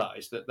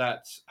realise that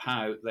that's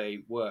how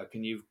they work,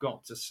 and you've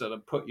got to sort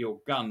of put your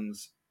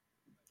guns,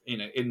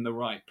 in the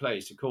right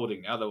place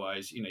accordingly.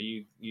 Otherwise,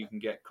 you can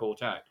get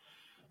caught out.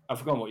 I've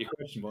forgotten what your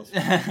question was.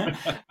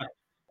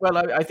 Well,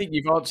 I think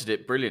you've answered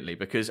it brilliantly,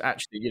 because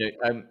actually,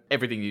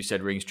 everything you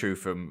said rings true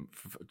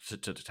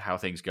to how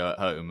things go at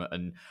home.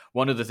 And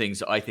one of the things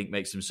that I think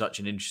makes them such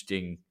an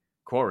interesting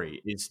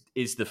quarry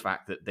is the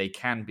fact that they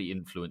can be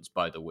influenced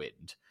by the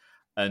wind,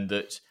 and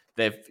that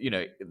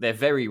they're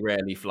very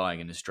rarely flying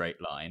in a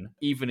straight line.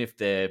 Even if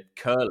they're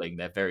curling,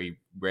 they're very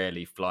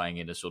rarely flying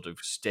in a sort of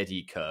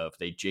steady curve.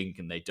 They jink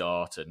and they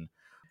dart, and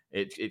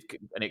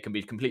it can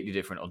be completely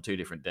different on 2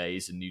 different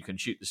days, and you can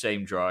shoot the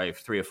same drive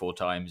 3 or 4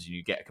 times and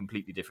you get a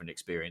completely different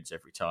experience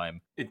every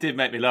time. It did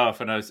make me laugh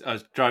when I was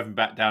driving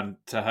back down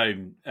to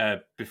home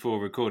before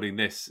recording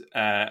this.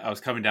 I was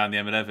coming down the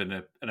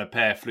M11 and a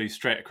pair flew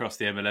straight across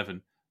the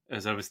M11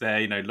 as I was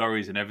there,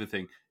 lorries and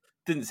everything.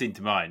 Didn't seem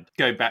to mind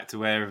going back to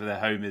wherever their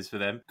home is for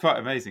them. Quite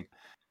amazing.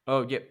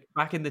 Oh yeah,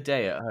 back in the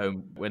day at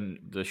home when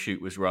the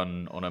shoot was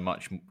run on a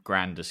much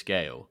grander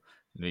scale,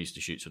 they used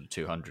to shoot sort of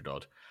 200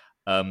 odd.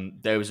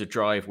 There was a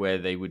drive where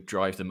they would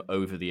drive them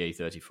over the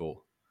A34.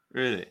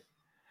 Really?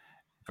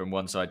 From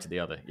one side to the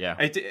other, yeah.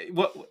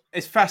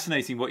 It's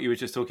fascinating what you were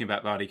just talking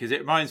about, Barney, because it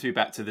reminds me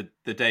back to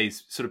the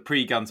days sort of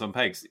pre-Guns on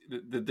Pegs.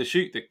 The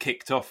shoot that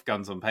kicked off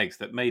Guns on Pegs,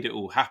 that made it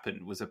all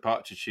happen, was a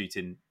Partridge shoot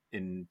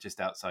in just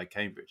outside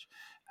Cambridge.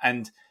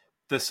 And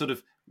the sort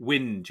of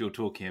wind you're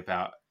talking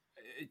about,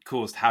 it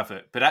caused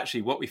havoc. But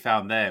actually what we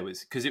found there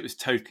was, because it was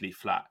totally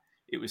flat,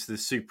 it was the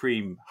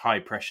supreme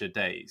high-pressure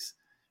days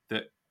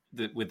that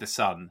with the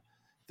sun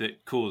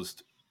that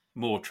caused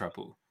more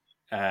trouble.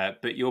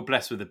 But you're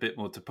blessed with a bit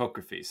more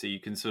topography, so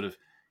you can sort of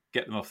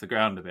get them off the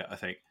ground a bit, I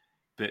think.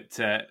 But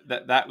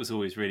that was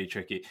always really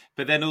tricky.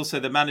 But then also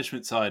the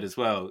management side as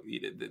well.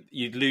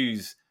 You'd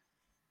lose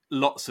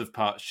lots of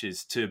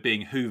partridges to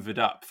being hoovered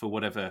up for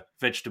whatever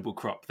vegetable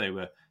crop they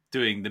were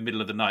doing the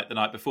middle of the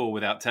night before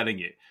without telling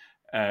you,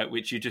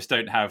 which you just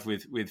don't have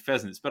with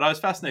pheasants. But I was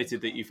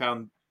fascinated that you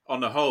found, on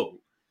the whole,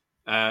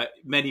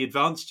 many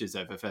advantages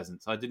over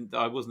pheasants.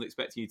 I wasn't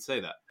expecting you to say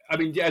that. I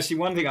mean, actually,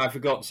 one thing I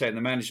forgot to say on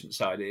the management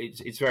side,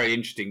 it's very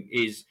interesting,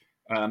 is,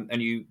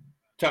 and you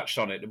touched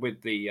on it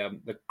with the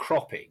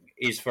cropping,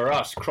 is for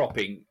us,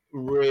 cropping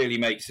really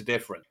makes a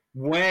difference.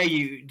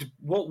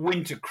 What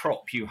winter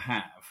crop you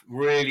have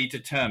really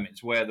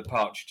determines where the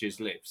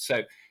partridges live.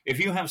 So if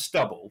you have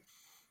stubble,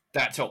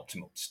 that's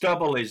optimal.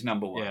 Stubble is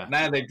number one. Yeah.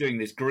 Now they're doing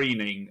this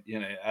greening,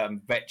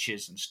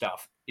 vetches and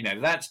stuff.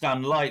 That's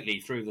done lightly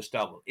through the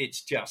stubble.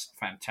 It's just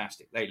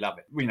fantastic. They love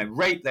it.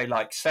 Rape, they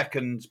like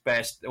second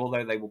best,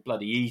 although they will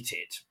bloody eat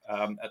it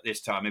at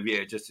this time of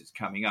year, just it's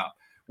coming up.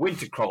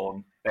 Winter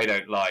corn, they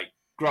don't like.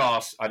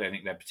 Grass, I don't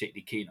think they're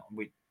particularly keen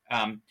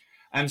on.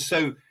 And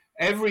so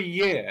every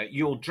year,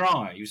 your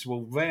drives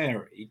will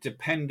vary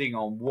depending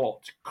on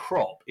what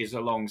crop is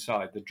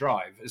alongside the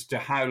drive as to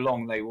how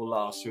long they will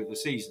last through the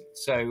season.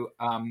 So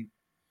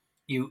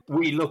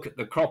we look at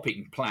the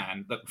cropping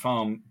plan that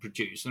farm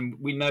produce, and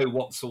we know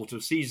what sort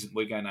of season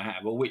we're going to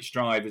have, or which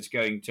drive is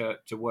going to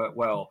work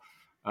well,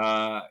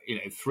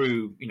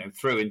 through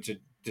into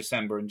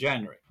December and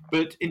January.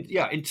 But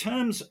in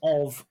terms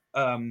of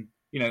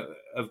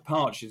of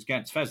partridges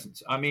against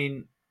pheasants, I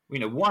mean,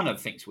 one of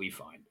the things we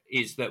find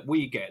is that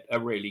we get a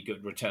really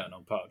good return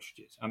on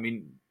partridges. I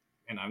mean,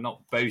 I'm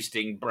not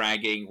boasting,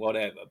 bragging,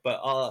 whatever,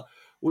 but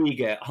we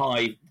get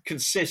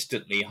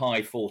consistently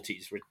high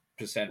 40s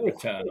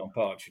return on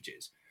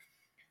partridges,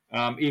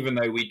 even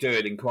though we do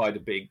it in quite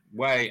a big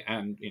way,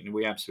 and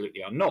we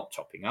absolutely are not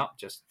topping up,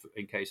 just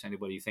in case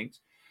anybody thinks.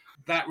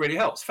 That really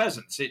helps.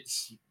 Pheasants,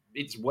 it's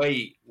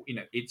way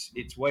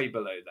it's way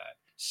below that.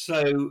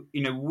 So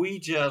we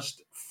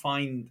just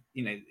find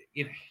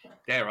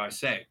dare I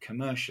say it,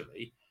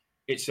 commercially,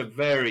 it's a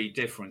very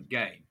different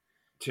game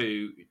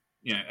to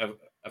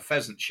a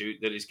pheasant shoot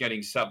that is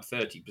getting sub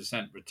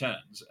 30%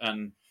 returns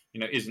and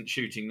isn't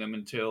shooting them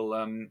until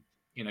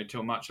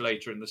till much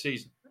later in the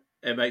season.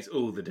 It makes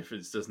all the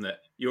difference, doesn't it?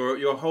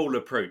 Your whole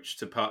approach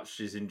to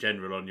partridges in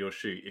general on your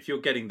shoot, if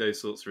you're getting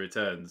those sorts of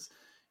returns,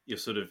 you're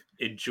sort of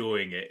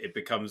enjoying it. It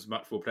becomes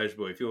much more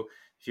pleasurable.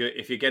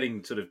 If you're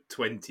getting sort of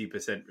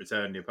 20%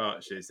 return on your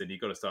partridges, then you've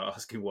got to start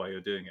asking why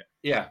you're doing it.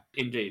 Yeah,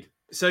 indeed.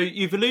 So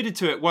you've alluded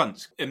to it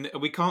once, and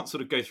we can't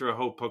sort of go through a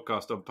whole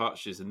podcast on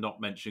partridges and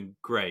not mention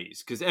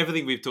greys, because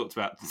everything we've talked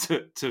about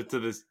to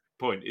this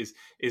point is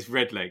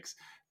redlegs.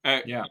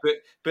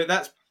 But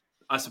that's,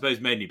 I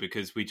suppose, mainly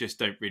because we just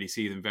don't really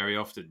see them very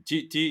often.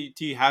 Do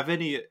you have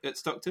any at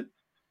Stockton?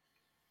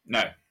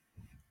 No.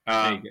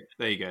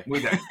 There you go.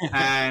 We don't.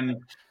 And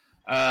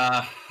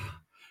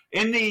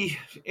in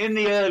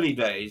the early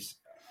days,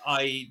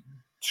 I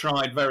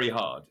tried very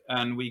hard,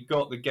 and we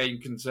got the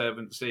Game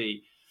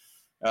Conservancy.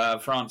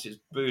 Francis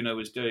Booner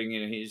was doing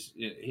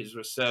his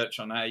research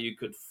on how you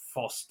could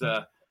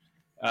foster,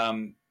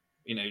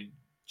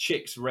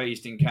 chicks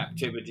raised in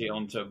captivity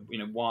onto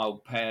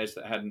wild pairs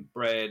that hadn't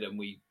bred, and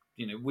we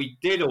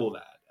did all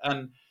that,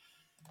 and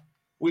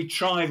we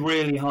tried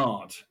really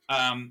hard.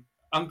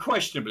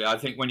 Unquestionably, I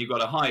think when you've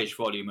got a highish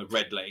volume of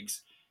red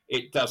legs,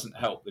 it doesn't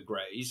help the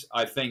greys.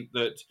 I think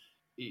that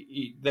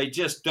they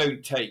just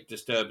don't take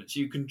disturbance.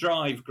 You can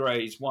drive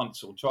greys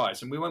once or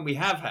twice, and when we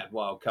have had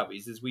wild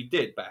coveys, as we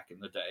did back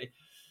in the day,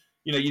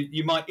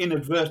 you might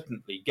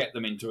inadvertently get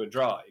them into a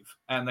drive,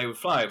 and they would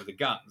fly over the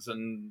guns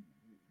and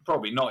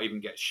probably not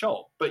even get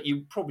shot, but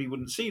you probably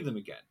wouldn't see them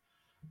again.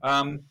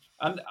 And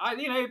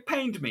it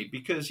pained me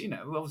because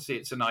obviously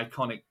it's an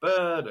iconic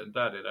bird and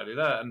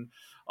and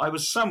I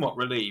was somewhat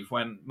relieved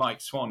when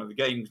Mike Swan of the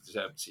Game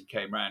Conservancy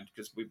came round,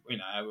 because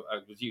I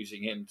was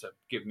using him to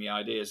give me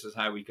ideas as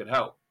how we could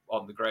help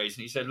on the greys,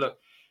 and he said, look,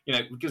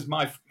 because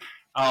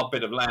our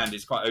bit of land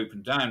is quite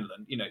open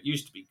downland, it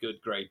used to be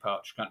good grey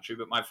partridge country,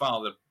 but my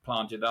father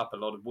planted up a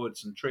lot of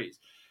woods and trees.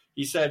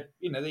 He said,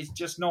 there's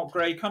just not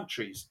grey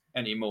countries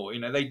anymore.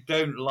 They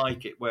don't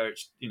like it where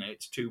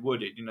it's too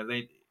wooded.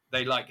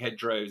 They like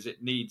hedgerows.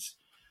 It needs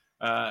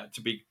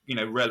to be,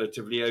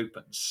 relatively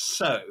open.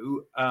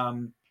 So,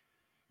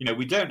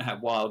 we don't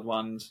have wild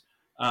ones.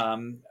 I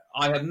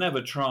have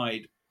never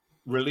tried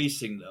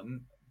releasing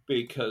them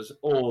because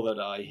all that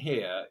I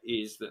hear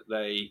is that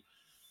they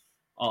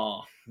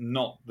are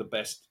not the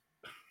best.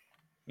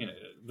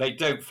 They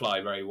don't fly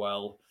very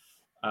well.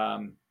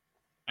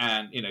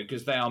 And,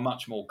 because they are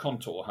much more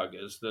contour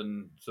huggers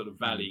than sort of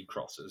valley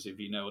crossers, if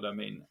you know what I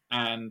mean.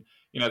 And,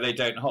 they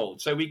don't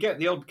hold. So we get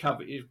the odd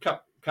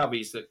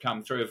coveys that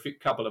come through. A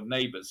couple of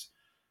neighbours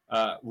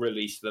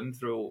release them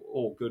through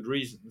all good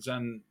reasons.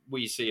 And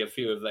we see a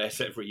few of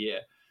theirs every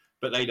year,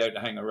 but they don't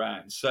hang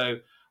around. So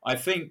I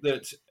think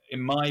that,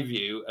 in my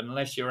view,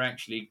 unless you're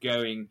actually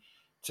going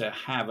to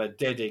have a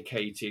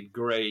dedicated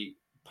grey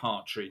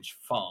partridge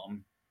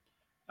farm,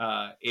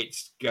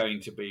 it's going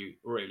to be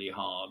really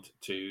hard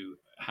to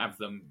have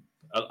them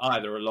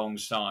either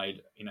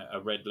alongside, a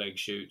red leg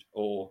shoot,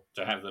 or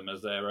to have them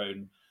as their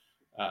own,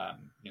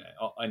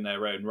 in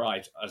their own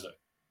right as a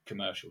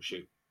commercial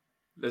shoot.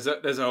 There's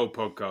a whole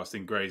podcast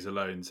in greys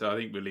alone, so I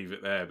think we'll leave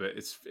it there. But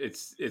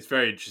it's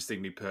very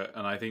interestingly put,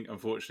 and I think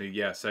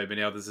unfortunately, so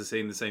many others are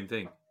seeing the same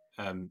thing.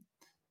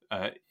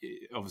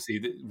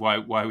 Obviously,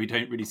 why we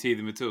don't really see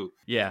them at all.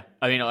 Yeah,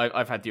 I mean,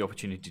 I've had the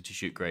opportunity to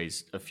shoot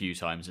greys a few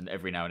times, and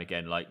every now and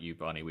again, like you,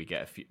 Barney, we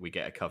get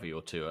a covey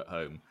or two at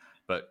home.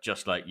 But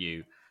just like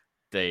you,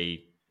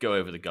 they go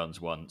over the guns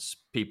once.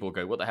 People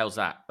go, "What the hell's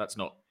that? That's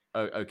not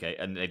okay,"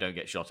 and they don't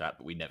get shot at,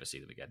 but we never see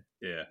them again.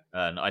 Yeah,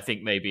 and I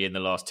think maybe in the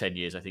last 10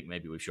 years,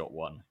 maybe we've shot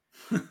one.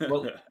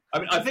 Well,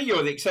 I think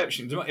you're the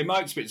exception. In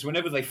my experience,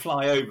 whenever they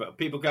fly over,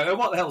 people go, "Oh,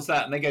 what the hell's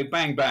that?" And they go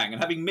bang, bang.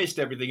 And having missed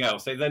everything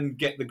else, they then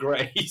get the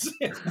greys.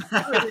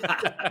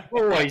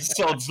 Always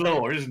sod's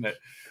law, isn't it?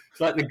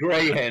 It's like the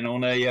grey hen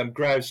on a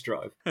grouse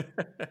drive.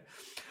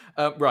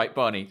 Right,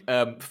 Barney,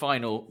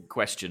 final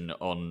question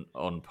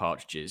on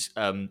partridges.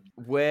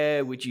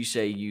 Where would you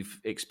say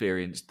you've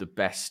experienced the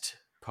best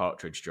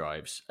partridge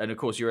drives? And of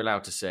course, you're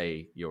allowed to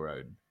say your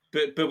own.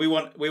 But we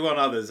want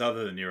others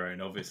other than your own,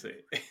 obviously.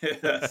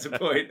 That's the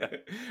point.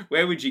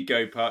 Where would you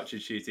go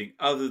partridge shooting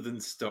other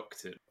than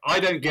Stockton? I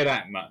don't get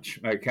out much,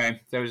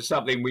 okay? There is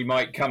something we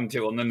might come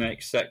to on the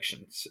next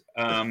sections.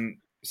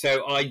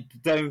 So I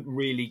don't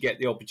really get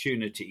the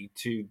opportunity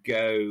to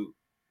go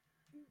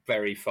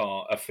very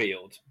far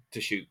afield to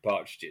shoot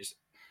partridges.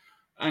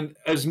 And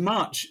as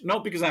much,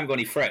 not because I haven't got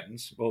any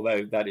friends,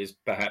 although that is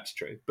perhaps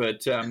true,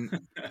 but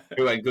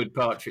who own good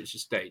partridge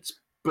estates,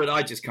 but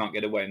I just can't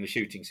get away in the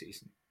shooting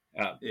season.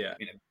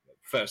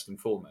 First and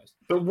foremost.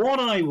 But what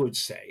I would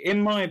say,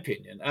 in my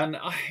opinion, and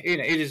it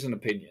is an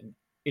opinion,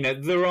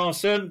 there are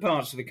certain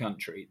parts of the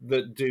country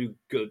that do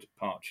good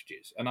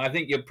partridges, and I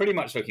think you're pretty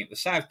much looking at the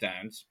South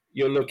Downs.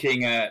 You're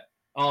looking at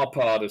our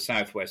part of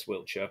southwest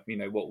Wiltshire.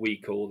 What we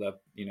call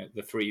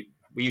the three.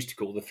 We used to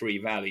call the three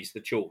valleys,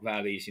 the chalk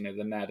valleys. The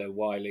Nadder,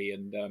 Wiley,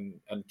 and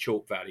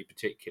Chalk Valley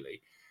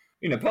particularly.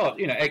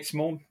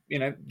 Exmoor.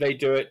 They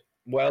do it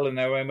well in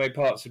their own way.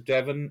 Parts of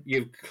Devon,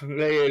 you've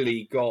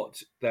clearly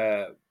got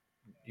the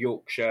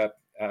Yorkshire,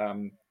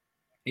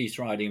 East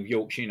Riding of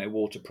Yorkshire,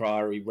 Water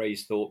Priory,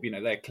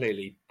 Raisthorpe, they're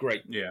clearly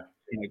great,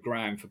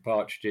 ground for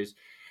partridges.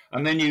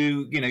 And then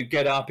you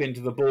get up into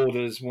the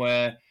borders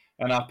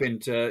up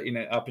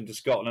into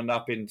Scotland,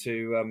 up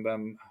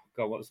into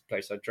God, what was the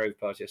place I drove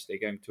past yesterday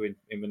going to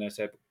Inverness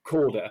Airport?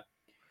 Calder.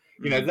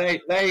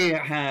 They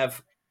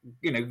have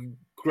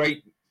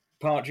great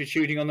partridge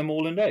shooting on the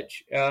moorland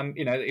edge.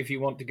 If you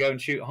want to go and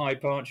shoot high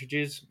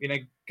partridges,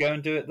 go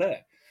and do it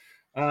there.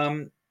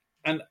 And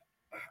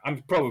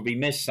I'm probably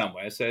missed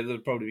somewhere, so there'll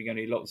probably going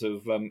to be lots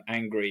of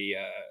angry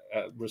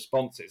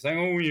responses saying,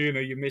 "Oh,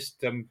 you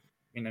missed,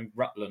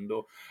 Rutland,"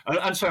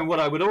 and so what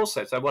I would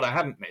also say, what I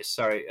haven't missed,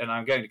 and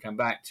I'm going to come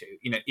back to,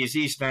 is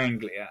East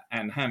Anglia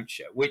and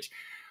Hampshire, which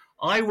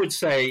I would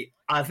say,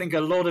 I think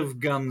a lot of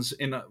guns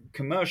in a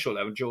commercial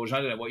level, George,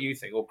 I don't know what you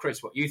think, or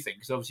Chris, what you think,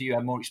 because obviously you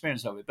have more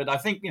experience of it, but I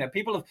think,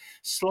 people have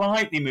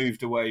slightly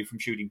moved away from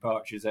shooting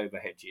partridges over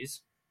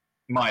hedges,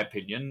 my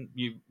opinion.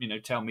 You know,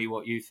 tell me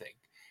what you think.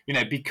 You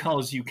know,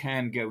 because you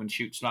can go and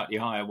shoot slightly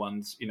higher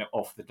ones, you know,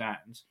 off the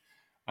downs.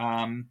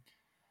 And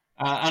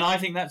I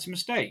think that's a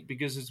mistake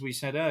because, as we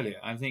said earlier,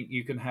 I think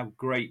you can have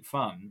great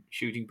fun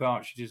shooting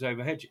partridges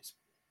over hedges.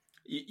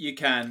 You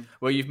can.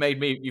 Well, you've made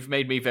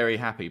me very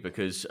happy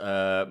because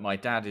my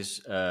dad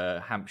is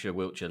a Hampshire,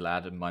 Wiltshire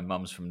lad, and my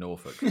mum's from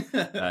Norfolk,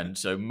 and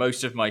so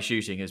most of my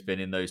shooting has been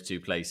in those two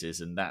places,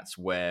 and that's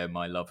where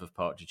my love of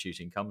partridge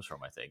shooting comes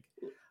from, I think.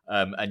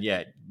 And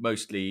yeah,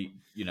 mostly,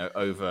 you know,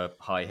 over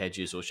high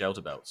hedges or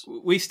shelter belts.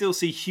 We still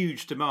see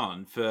huge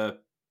demand for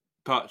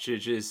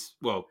partridges,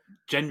 well,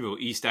 general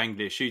East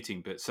Anglia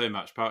shooting, but so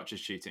much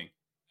partridge shooting.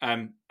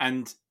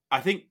 And I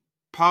think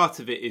part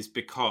of it is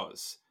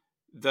because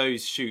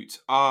those shoots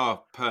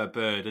are per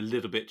bird a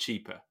little bit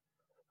cheaper,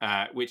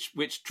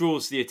 which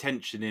draws the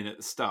attention in at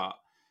the start.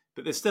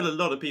 But there's still a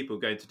lot of people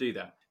going to do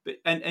that. But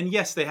and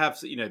yes, they have,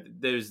 you know,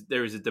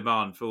 there is a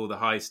demand for all the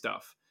high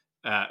stuff,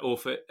 or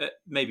for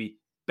maybe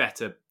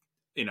better,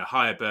 you know,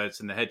 higher birds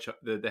than the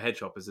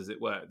hedgehoppers, as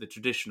it were. The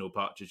traditional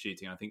partridge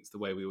shooting, I think, is the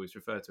way we always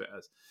refer to it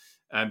as.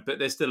 But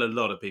there's still a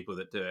lot of people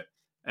that do it.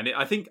 And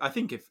I think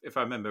if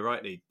I remember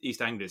rightly,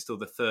 East Anglia is still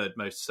the third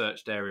most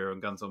searched area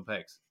on Guns on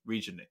Pegs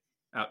regionally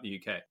out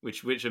the UK,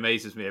 which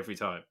amazes me every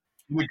time.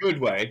 In a good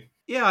way.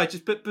 Yeah,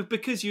 but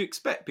because you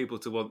expect people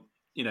to want,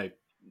 you know,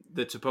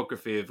 the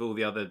topography of all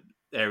the other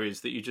areas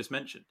that you just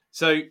mentioned.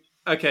 So,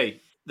 okay,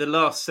 the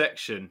last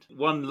section,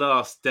 one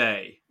last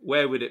day,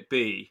 where would it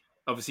be?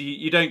 Obviously,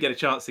 you don't get a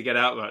chance to get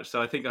out much,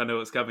 so I think I know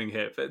what's coming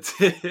here. But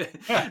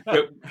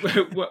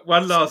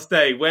one last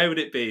day, where would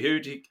it be?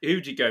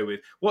 Who'd you go with?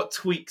 What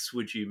tweaks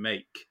would you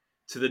make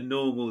to the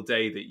normal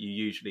day that you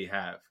usually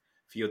have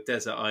for your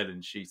desert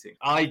island shooting?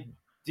 I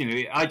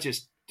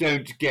just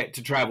don't get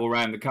to travel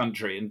around the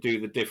country and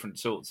do the different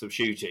sorts of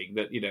shooting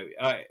that, you know,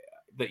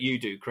 that you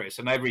do, Chris.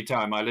 And every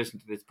time I listen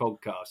to this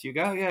podcast, you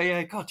go, oh,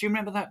 yeah, God, do you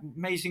remember that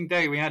amazing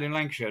day we had in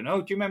Lancashire? And,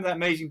 oh, do you remember that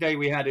amazing day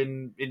we had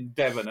in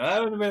Devon? And,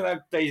 oh, remember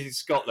that day in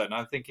Scotland?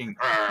 I'm thinking, you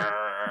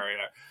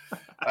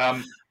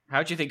know.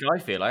 How do you think I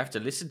feel? I have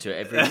to listen to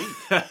it every week.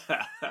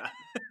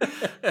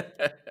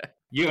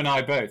 You and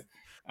I both.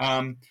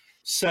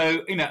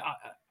 So, you know,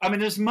 I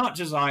mean, as much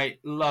as I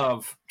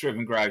love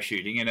driven grouse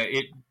shooting, you know,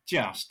 it's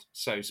just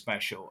so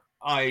special.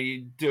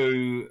 I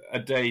do a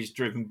day's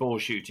driven boar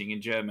shooting in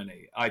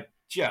Germany. I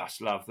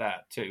just love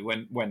that too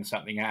when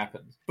something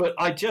happens. But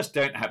I just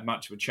don't have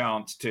much of a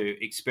chance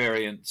to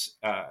experience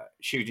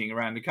shooting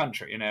around the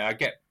country. You know, I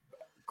get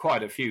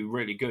quite a few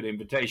really good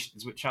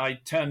invitations, which I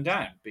turn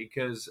down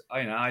because,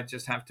 you know, I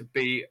just have to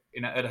be,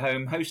 you know, at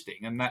home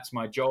hosting, and that's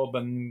my job,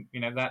 and, you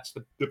know, that's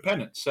the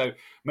penance. So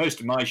most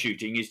of my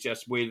shooting is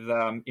just with,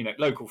 you know,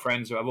 local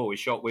friends who I've always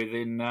shot with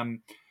in,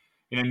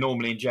 you know,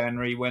 normally in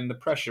January when the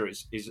pressure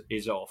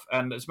is off.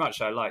 And as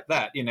much as I like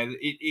that, you know,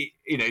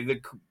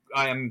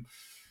 I am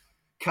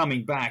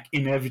coming back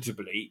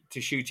inevitably to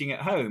shooting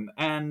at home.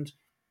 And,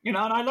 you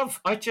know, and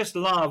I just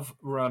love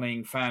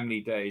running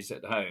family days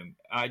at home.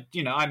 I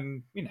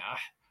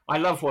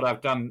love what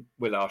I've done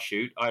with our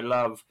shoot. I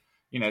love,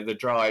 you know, the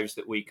drives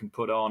that we can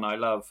put on. I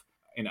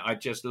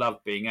just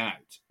love being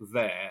out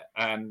there,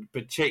 and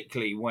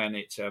particularly when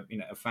it's a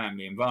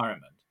family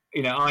environment.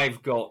 You know,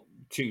 I've got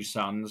 2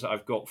 sons.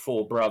 I've got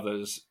 4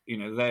 brothers. You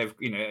know,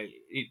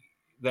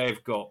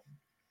 they've got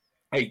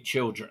 8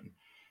 children.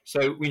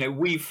 So, you know,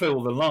 we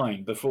fill the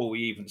line before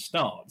we even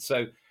start.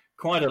 So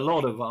quite a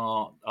lot of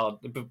our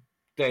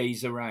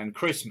days around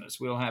Christmas,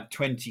 we'll have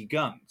 20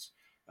 guns.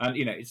 And,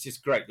 you know, it's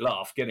just great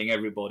laugh getting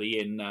everybody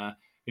in,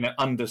 you know,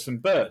 under some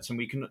birds. And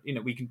we can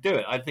do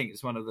it. I think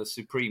it's one of the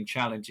supreme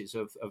challenges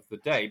of the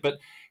day. But,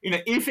 you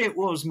know, if it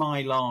was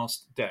my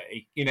last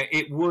day, you know,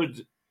 it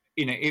would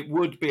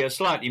be a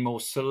slightly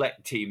more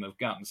select team of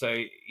guns. So,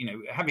 you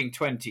know, having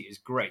 20 is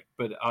great,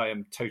 but I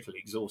am totally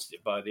exhausted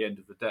by the end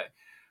of the day.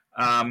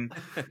 And,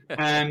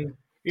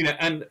 you know,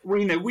 and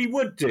we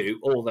would do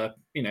all the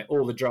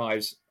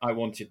drives I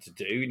wanted to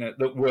do, you know,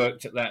 that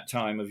worked at that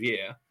time of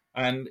year.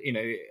 And, you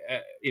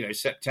know,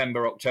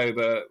 September,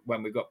 October,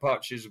 when we've got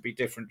partridges, would be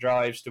different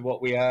drives to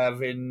what we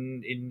have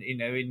in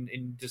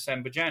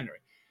December,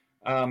 January.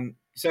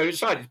 So it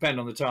slightly depends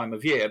on the time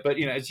of year. But,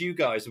 you know, as you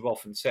guys have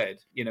often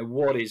said, you know,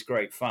 what is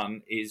great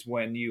fun is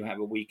when you have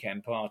a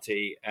weekend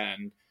party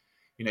and,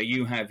 you know,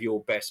 you have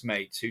your best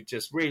mates who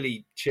just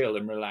really chill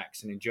and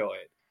relax and enjoy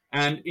it.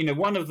 And, you know,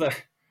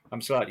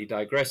 I'm slightly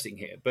digressing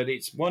here, but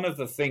it's one of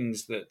the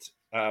things that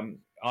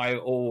I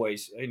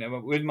always, you know,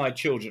 with my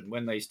children,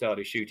 when they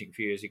started shooting a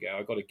few years ago,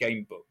 I got a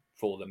game book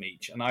for them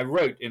each. And I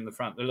wrote in the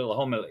front a little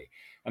homily.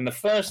 And the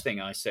first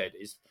thing I said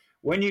is,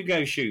 when you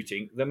go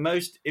shooting, the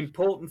most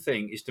important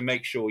thing is to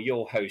make sure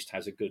your host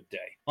has a good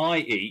day,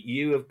 i.e.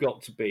 you have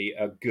got to be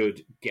a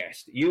good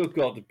guest. You have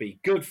got to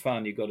be good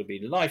fun. You've got to be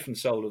the life and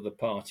soul of the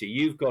party.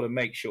 You've got to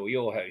make sure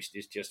your host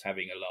is just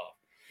having a laugh.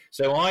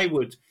 So I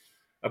would,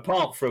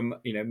 apart from,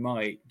 you know,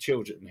 my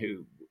children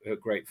who are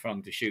great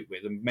fun to shoot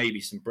with, and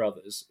maybe some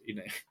brothers, you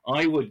know,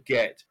 I would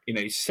get, you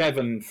know,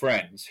 7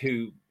 friends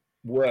who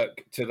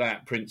work to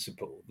that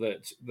principle,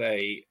 that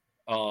they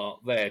are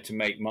there to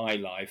make my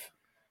life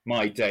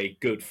my day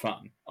good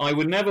fun. I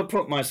would never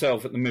put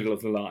myself at the middle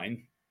of the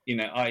line.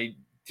 I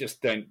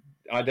just don't.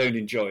 I don't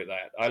enjoy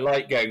that. I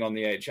like going on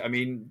the edge. I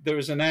mean, there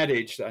is an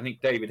adage that I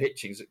think David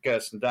Hitchings at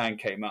Gersten Dan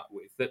came up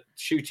with, that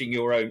shooting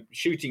your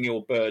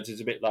birds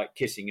is a bit like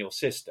kissing your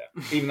sister.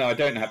 Even though I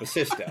don't have a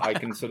sister, I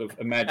can sort of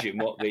imagine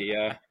what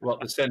the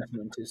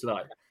sentiment is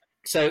like.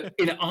 So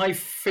I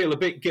feel a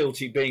bit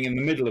guilty being in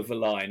the middle of the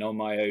line on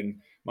my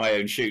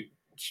own shoot,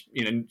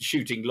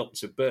 shooting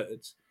lots of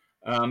birds.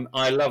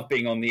 I love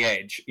being on the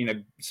edge,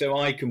 so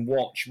I can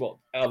watch what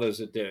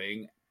others are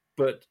doing,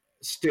 but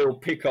still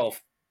pick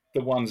off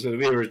the ones that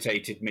have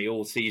irritated me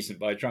all season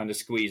by trying to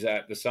squeeze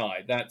out the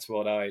side. That's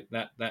what I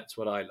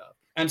love.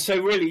 And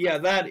so really, yeah,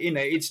 that,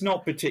 it's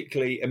not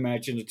particularly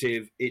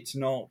imaginative. It's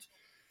not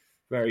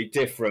very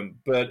different,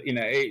 but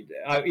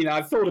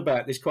I've thought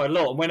about this quite a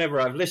lot. And whenever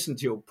I've listened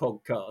to your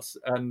podcasts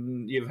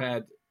and you've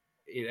had,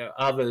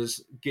 others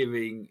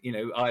giving,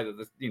 either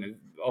the,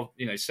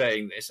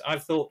 saying this, I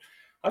thought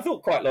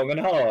quite long and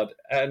hard,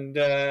 and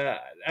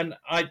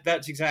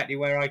that's exactly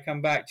where I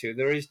come back to.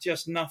 There is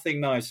just nothing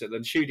nicer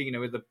than shooting,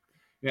 with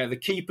the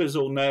keepers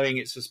all knowing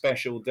it's a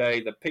special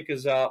day, the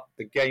pickers up,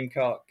 the game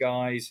cart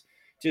guys,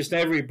 just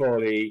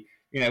everybody,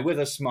 with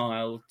a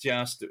smile,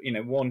 just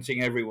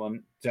wanting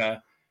everyone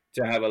to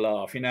have a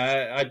laugh.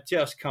 I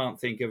just can't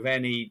think of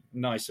any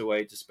nicer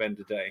way to spend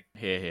a day.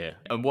 Hear, hear.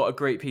 And what a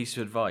great piece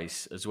of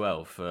advice as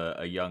well for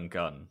a young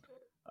gun.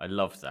 I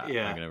love that.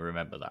 Yeah. I'm going to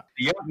remember that.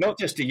 Yeah, not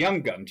just a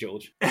young gun,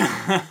 George.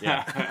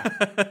 Yeah.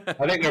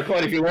 I think there are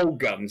quite a few old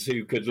guns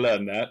who could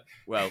learn that.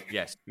 Well,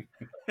 yes.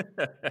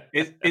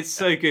 It's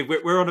so good.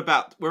 We're on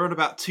about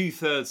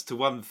 2/3 to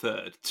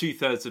 1/3.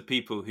 2/3 of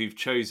people who've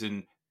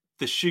chosen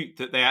the shoot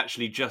that they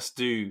actually just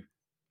do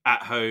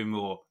at home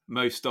or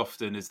most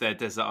often as their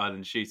desert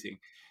island shooting,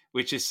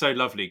 which is so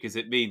lovely because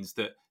it means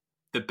that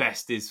the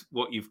best is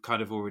what you've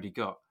kind of already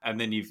got, and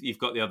then you've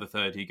got the other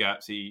third who go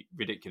absolutely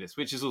ridiculous,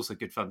 which is also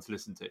good fun to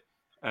listen to.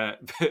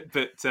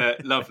 But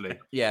lovely.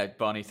 Yeah,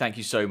 Barney, thank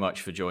you so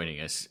much for joining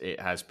us. It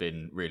has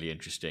been really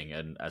interesting,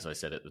 and as I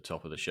said at the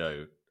top of the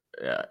show,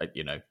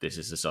 this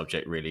is a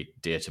subject really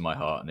dear to my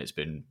heart, and it's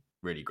been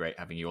really great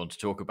having you on to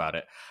talk about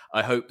it.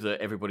 I hope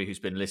that everybody who's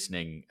been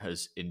listening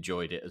has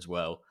enjoyed it as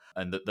well,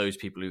 and that those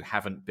people who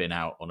haven't been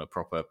out on a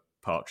proper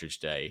Partridge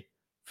day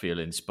feel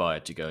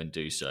inspired to go and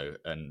do so,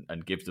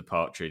 and give the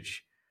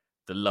partridge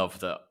the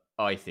love that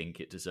I think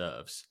it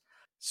deserves.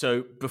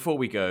 So before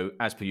we go,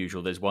 as per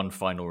usual, there's one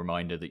final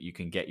reminder that you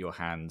can get your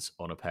hands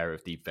on a pair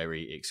of the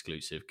very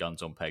exclusive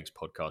Guns on Pegs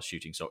podcast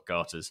shooting sock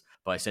garters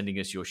by sending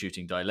us your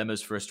shooting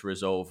dilemmas for us to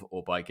resolve,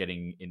 or by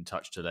getting in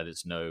touch to let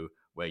us know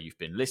where you've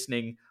been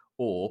listening,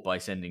 or by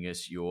sending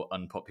us your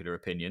unpopular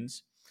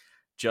opinions.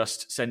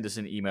 Just send us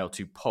an email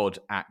to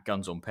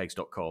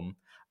pod@gunsonpegs.com,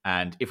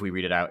 and if we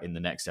read it out in the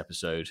next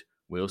episode,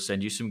 we'll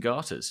send you some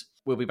garters.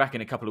 We'll be back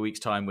in a couple of weeks'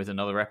 time with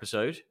another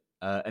episode.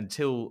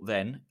 Until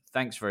then,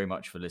 thanks very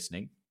much for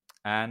listening,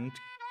 and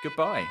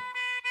goodbye.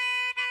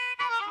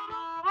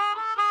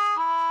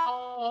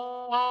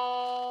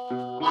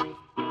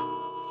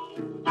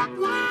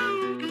 Wow.